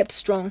might be kept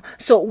strong.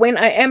 So when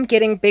I am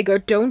getting bigger,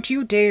 don't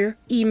you dare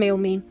email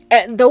me.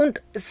 And don't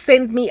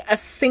send me a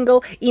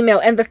single email.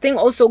 And the thing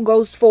also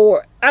goes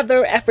for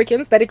other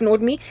Africans that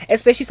ignored me,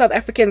 especially South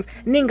Africans.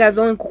 Leave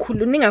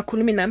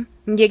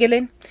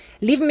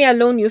me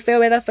alone, you fair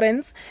weather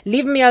friends.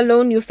 Leave me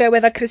alone, you fair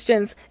weather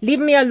Christians. Leave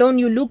me alone,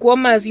 you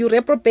lukewarmers, you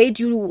reprobate,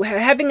 you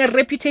having a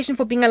reputation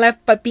for being alive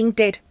but being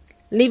dead.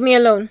 Leave me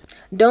alone.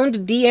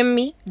 Don't DM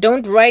me.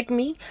 Don't write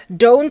me.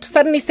 Don't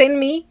suddenly send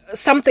me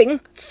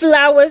something,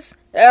 flowers,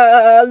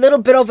 a little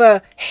bit of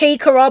a hey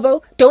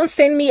Karabo. Don't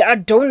send me a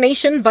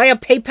donation via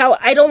PayPal.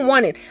 I don't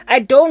want it. I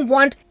don't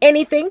want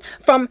anything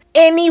from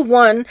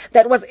anyone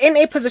that was in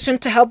a position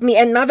to help me.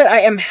 And now that I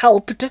am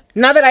helped,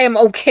 now that I am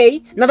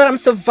okay, now that I'm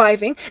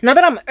surviving, now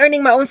that I'm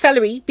earning my own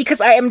salary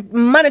because I am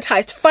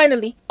monetized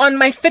finally on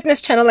my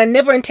fitness channel, I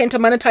never intend to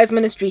monetize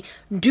ministry.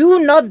 Do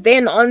not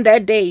then on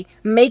that day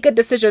make a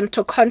decision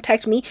to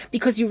contact me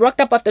because you rocked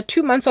up after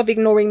 2 months of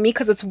ignoring me,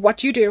 because it's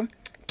what you do.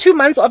 2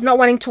 months of not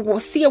wanting to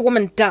see a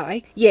woman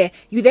die. Yeah,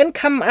 you then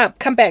come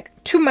back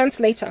 2 months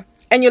later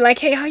and you're like,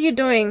 hey, how you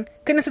doing?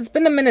 Goodness, it's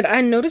been a minute.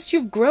 I noticed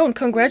you've grown.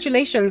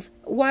 Congratulations.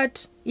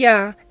 What?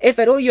 Yeah, if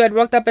at all you had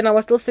rocked up and I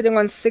was still sitting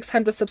on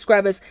 600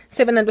 subscribers,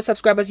 700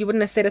 subscribers, you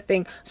wouldn't have said a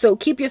thing. So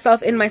keep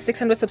yourself in my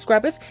 600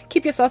 subscribers.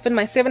 Keep yourself in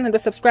my 700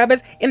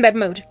 subscribers in that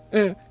mode.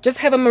 Just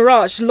have a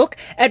mirage. Look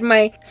at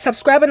my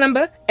subscriber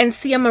number and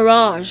see a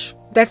mirage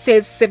that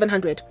says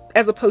 700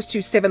 as opposed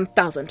to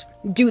 7,000.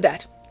 Do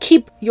that.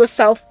 Keep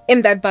yourself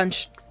in that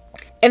bunch.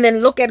 And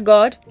then look at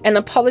God and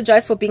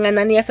apologize for being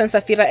Ananias and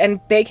Sapphira and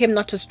beg him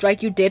not to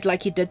strike you dead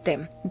like he did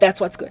them. That's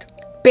what's good.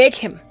 Beg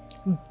him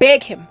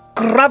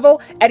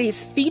grovel at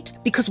his feet,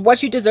 because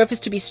what you deserve is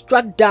to be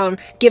struck down,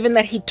 given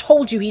that he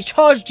told you, he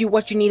charged you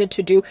what you needed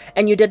to do,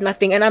 and you did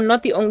nothing. And I'm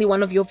not the only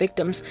one of your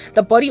victims.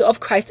 The body of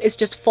Christ is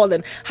just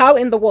fallen. How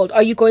in the world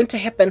are you going to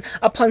happen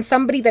upon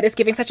somebody that is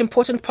giving such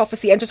important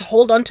prophecy and just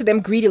hold on to them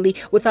greedily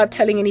without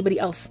telling anybody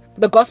else?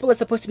 The gospel is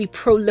supposed to be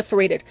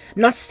proliferated,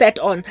 not set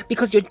on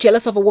because you're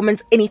jealous of a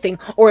woman's anything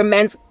or a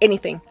man's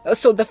anything.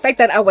 So the fact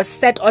that I was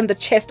set on the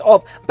chest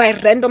of by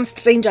random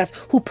strangers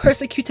who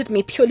persecuted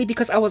me purely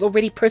because I was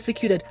already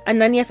persecuted,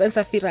 Ananias and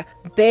Sapphira,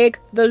 beg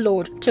the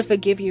Lord to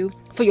forgive you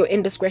for your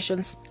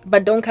indiscretions,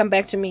 but don't come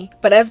back to me.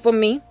 But as for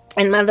me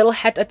and my little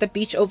hat at the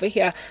beach over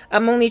here,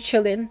 I'm only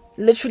chilling,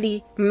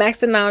 literally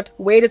maxing out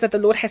where it is that the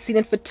Lord has seen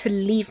it fit to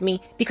leave me,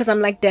 because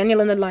I'm like Daniel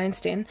in the lion's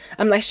den.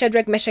 I'm like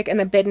Shadrach, Meshach,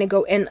 and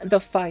Abednego in the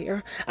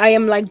fire. I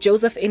am like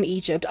Joseph in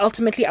Egypt.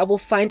 Ultimately, I will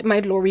find my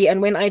glory, and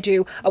when I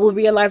do, I will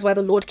realize why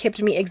the Lord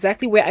kept me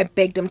exactly where I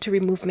begged him to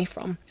remove me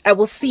from. I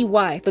will see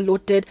why the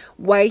Lord did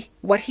why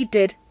he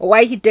did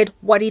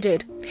what he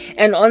did.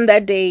 And on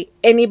that day,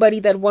 anybody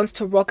that wants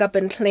to rock up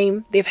and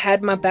claim they've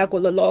had my back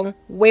all along,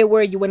 where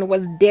were you when it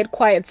was dead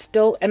quiet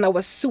still and I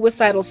was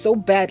suicidal so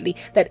badly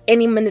that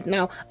any minute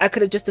now I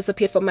could have just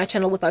disappeared from my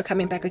channel without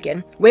coming back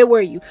again? Where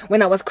were you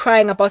when I was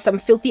crying about some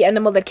filthy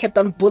animal that kept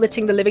on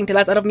bulleting the living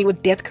daylights out of me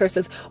with death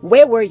curses?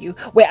 Where were you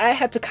where I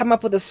had to come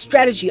up with a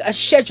strategy, a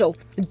schedule,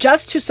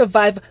 just to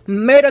survive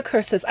murder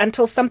curses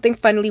until something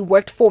finally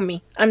worked for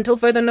me? Until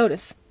further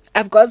notice,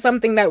 I've got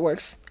something that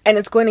works, and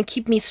it's going to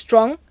keep me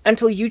strong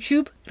until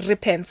YouTube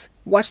repents.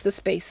 Watch the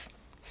space.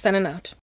 Signing out.